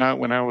Back came out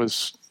when I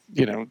was,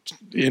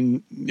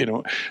 20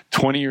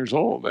 years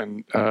old,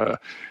 and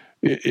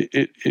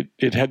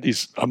it had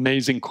these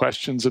amazing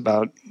questions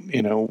about,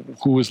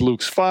 who was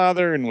Luke's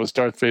father, and was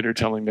Darth Vader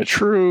telling the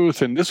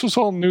truth? And this was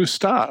all new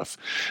stuff,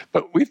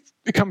 but we've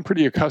become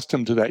pretty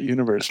accustomed to that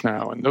universe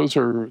now. And those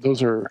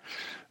are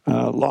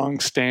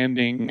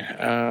long-standing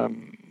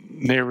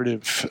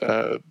narrative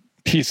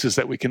pieces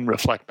that we can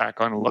reflect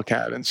back on and look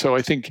at. And so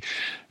I think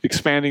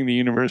expanding the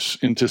universe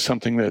into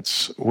something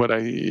that's what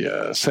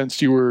I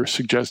sensed you were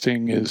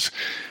suggesting is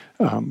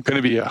going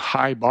to be a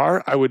high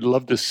bar. I would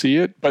love to see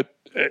it, but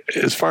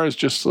as far as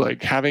just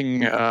like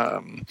having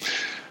a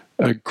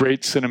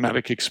great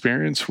cinematic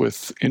experience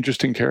with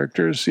interesting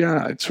characters,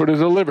 yeah, it sort of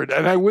delivered.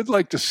 And I would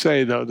like to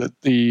say, though,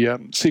 that the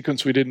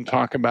sequence we didn't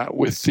talk about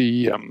with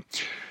the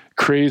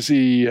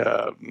crazy,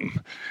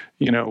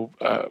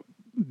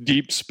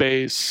 deep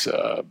space,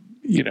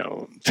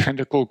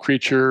 tentacle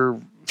creature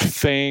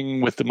thing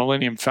with the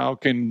Millennium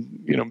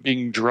Falcon,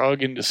 being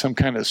drugged into some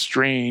kind of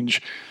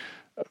strange,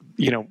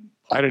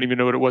 I don't even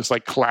know what it was,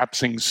 like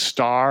collapsing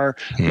star.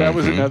 Mm-hmm. That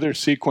was another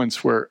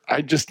sequence where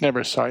I just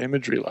never saw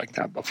imagery like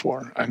that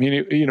before. I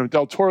mean,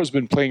 Del Toro's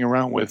been playing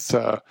around with,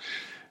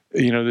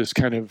 this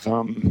kind of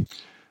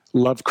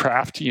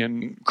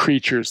Lovecraftian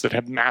creatures that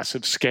have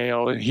massive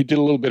scale. And he did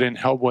a little bit in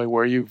Hellboy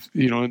where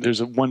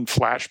there's one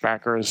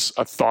flashback or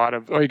a thought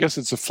of, I guess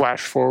it's a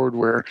flash forward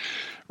where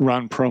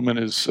Ron Perlman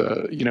is,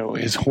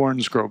 his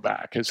horns grow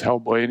back as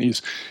Hellboy,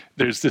 and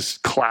there's this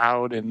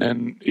cloud, and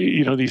then,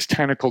 these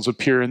tentacles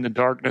appear in the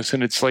darkness,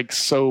 and it's like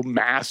so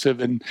massive.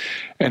 And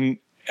then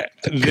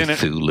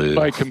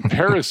by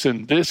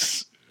comparison,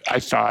 this I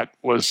thought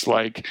was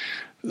like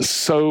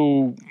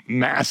so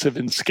massive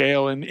in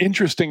scale and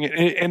interesting,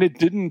 and it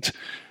didn't.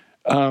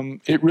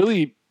 It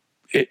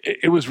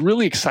was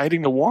really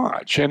exciting to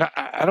watch, and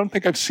I don't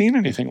think I've seen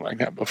anything like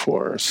that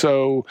before.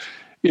 So,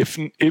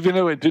 even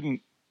though it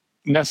didn't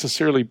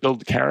necessarily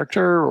build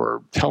character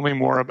or tell me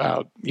more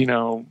about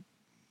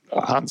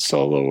Han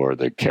Solo or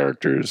the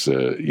characters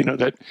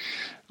that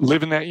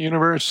live in that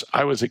universe,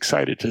 I was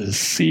excited to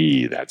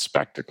see that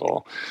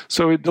spectacle.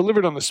 So it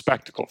delivered on the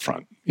spectacle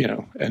front,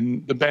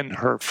 and the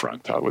Ben-Hur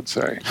front, I would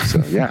say.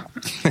 So yeah.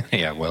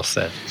 Yeah, well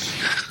said.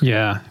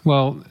 Yeah,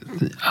 well,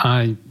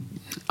 I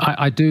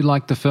do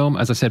like the film.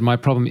 As I said, my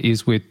problem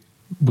is with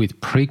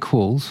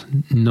prequels,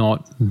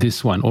 not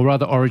this one, or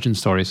rather origin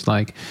stories.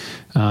 Like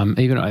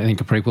even I think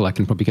a prequel I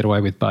can probably get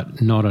away with,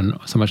 but not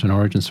so much an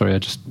origin story. I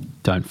just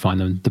don't find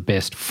them the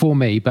best for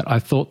me. But I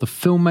thought the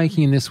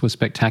filmmaking in this was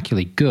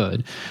spectacularly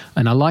good,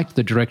 and I liked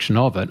the direction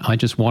of it. I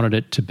just wanted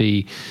it to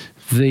be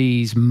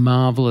these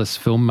marvelous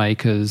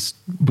filmmakers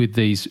with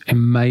these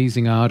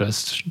amazing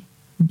artists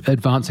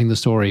advancing the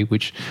story,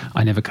 which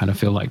I never kind of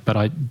feel like. But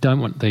I don't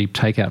want the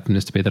takeout from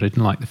this to be that I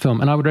didn't like the film,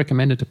 and I would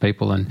recommend it to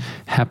people, and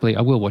happily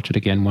I will watch it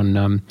again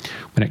when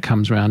it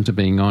comes around to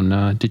being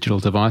on digital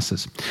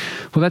devices.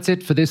 Well, that's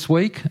it for this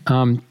week.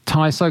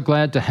 Ty, so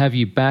glad to have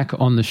you back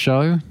on the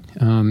show.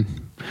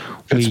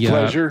 It's a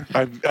pleasure.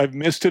 I've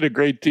missed it a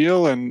great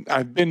deal, and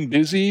I've been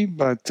busy,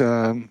 but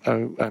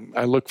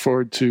I look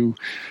forward to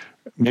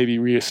maybe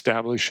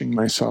reestablishing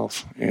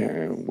myself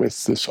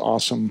with this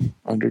awesome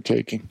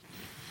undertaking.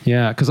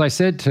 Yeah, because I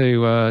said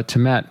to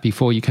Matt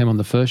before you came on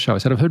the first show, I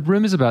said, I've heard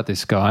rumors about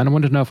this guy, and I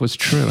wanted to know if it was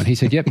true. And he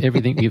said, yep,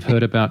 everything you've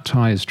heard about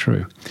Ty is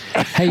true.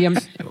 Hey,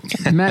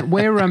 Matt,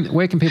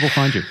 where can people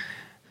find you?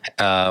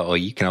 Well,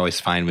 you can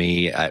always find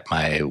me at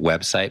my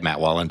website,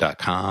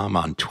 mattwallen.com,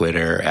 on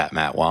Twitter at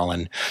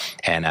mattwallen.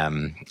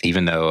 And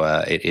even though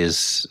it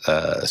is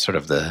sort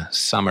of the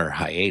summer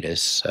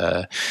hiatus,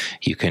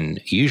 you can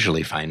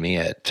usually find me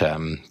at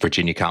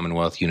Virginia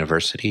Commonwealth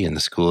University in the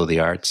School of the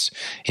Arts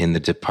in the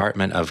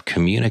Department of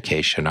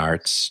Communication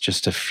Arts,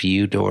 just a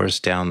few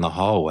doors down the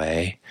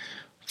hallway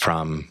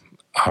from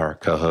our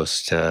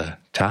co-host,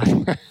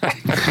 Ty.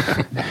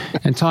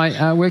 And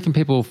Ty, where can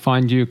people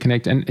find you,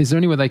 connect? And is there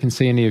anywhere they can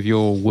see any of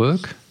your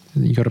work?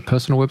 You got a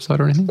personal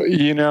website or anything?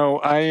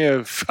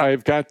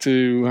 I've got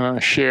to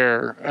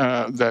share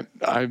that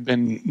I've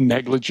been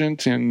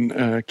negligent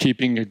in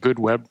keeping a good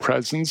web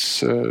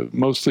presence,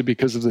 mostly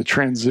because of the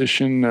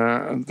transition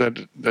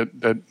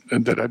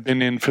that I've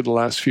been in for the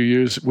last few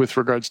years with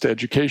regards to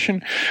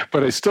education.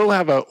 But I still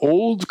have an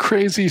old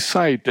crazy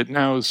site that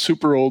now is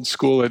super old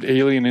school at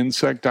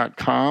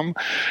alieninsect.com,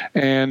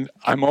 and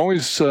I'm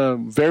always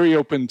very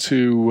open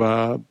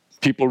to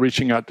people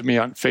reaching out to me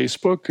on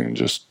Facebook and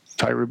just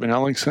Ty Ruben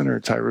Ellingson or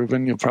Ty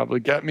Ruben, you'll probably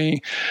get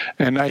me.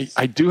 And I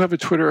do have a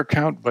Twitter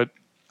account, but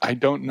I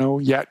don't know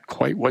yet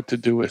quite what to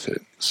do with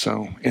it.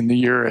 So in the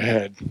year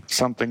ahead,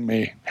 something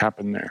may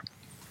happen there.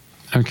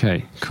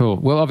 Okay, cool.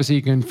 Well, obviously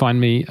you can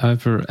find me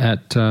over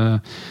at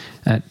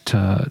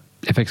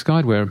FX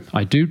Guide, where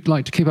I do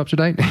like to keep up to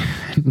date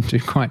and do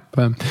quite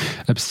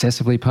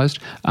obsessively post,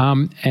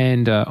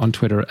 and on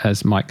Twitter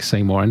as Mike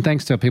Seymour. And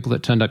thanks to people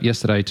that turned up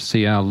yesterday to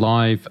see our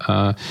live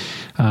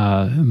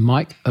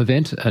Mike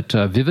event at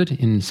Vivid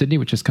in Sydney,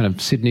 which is kind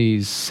of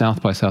Sydney's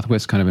South by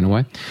Southwest kind of in a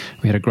way.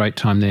 We had a great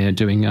time there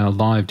doing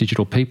live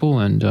digital people,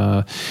 and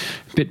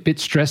bit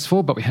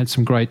stressful, but we had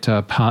some great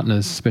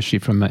partners, especially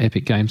from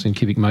Epic Games and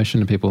Cubic Motion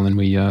and people, and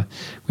we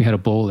had a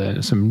ball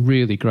there. Some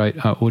really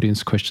great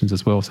audience questions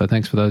as well, so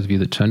thanks for those of you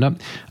that turned up.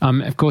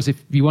 Of course,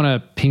 if you want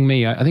to ping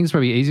me, I think it's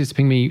probably easiest to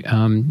ping me,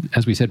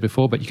 as we said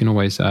before, but you can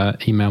always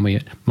email me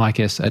at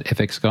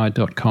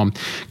mikes@fxguide.com.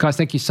 Guys,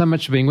 thank you so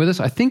much for being with us.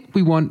 I think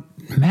we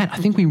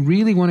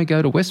really want to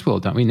go to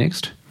Westworld, don't we,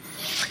 next?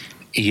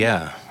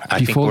 Yeah, I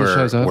think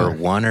we're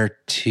 1 or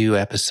 2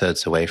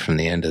 episodes away from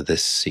the end of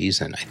this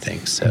season, I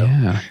think. So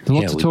yeah, a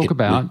lot to talk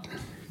about.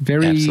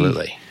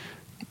 Absolutely.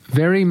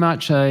 Very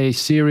much a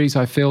series,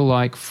 I feel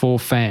like, for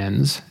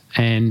fans,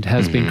 and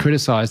has been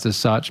criticized as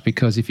such,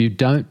 because if you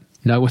don't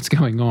know what's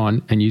going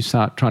on and you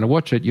start trying to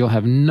watch it, you'll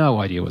have no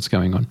idea what's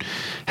going on.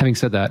 Having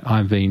said that,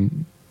 I've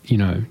been,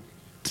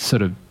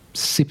 sort of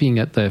sipping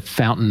at the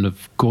fountain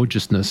of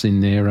gorgeousness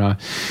in their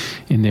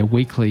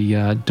weekly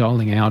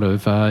doling out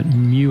of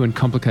new and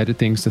complicated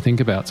things to think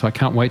about. So I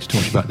can't wait to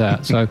talk about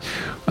that. So,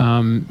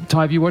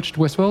 Ty, have you watched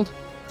Westworld?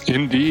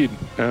 Indeed,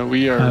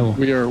 we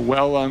are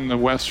well on the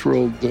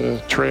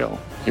Westworld trail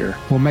here.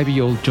 Well, maybe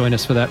you'll join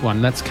us for that one.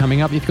 That's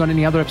coming up. If you've got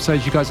any other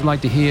episodes you guys would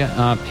like to hear,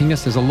 ping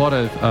us. There's a lot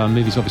of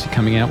movies obviously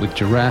coming out with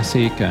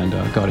Jurassic, and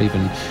got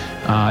even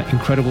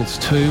Incredibles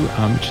 2,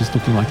 which is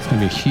looking like it's going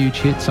to be a huge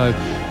hit. So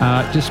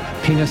just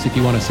ping us if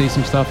you want to see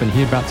some stuff and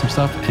hear about some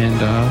stuff, and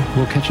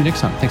we'll catch you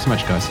next time. Thanks so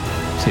much, guys.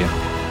 See ya.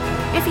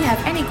 If you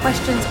have any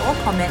questions or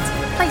comments,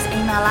 please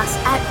email us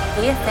at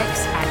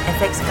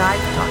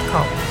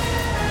vfx@fxguide.com.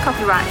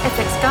 Copyright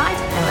FX Guide,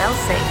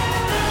 LLC.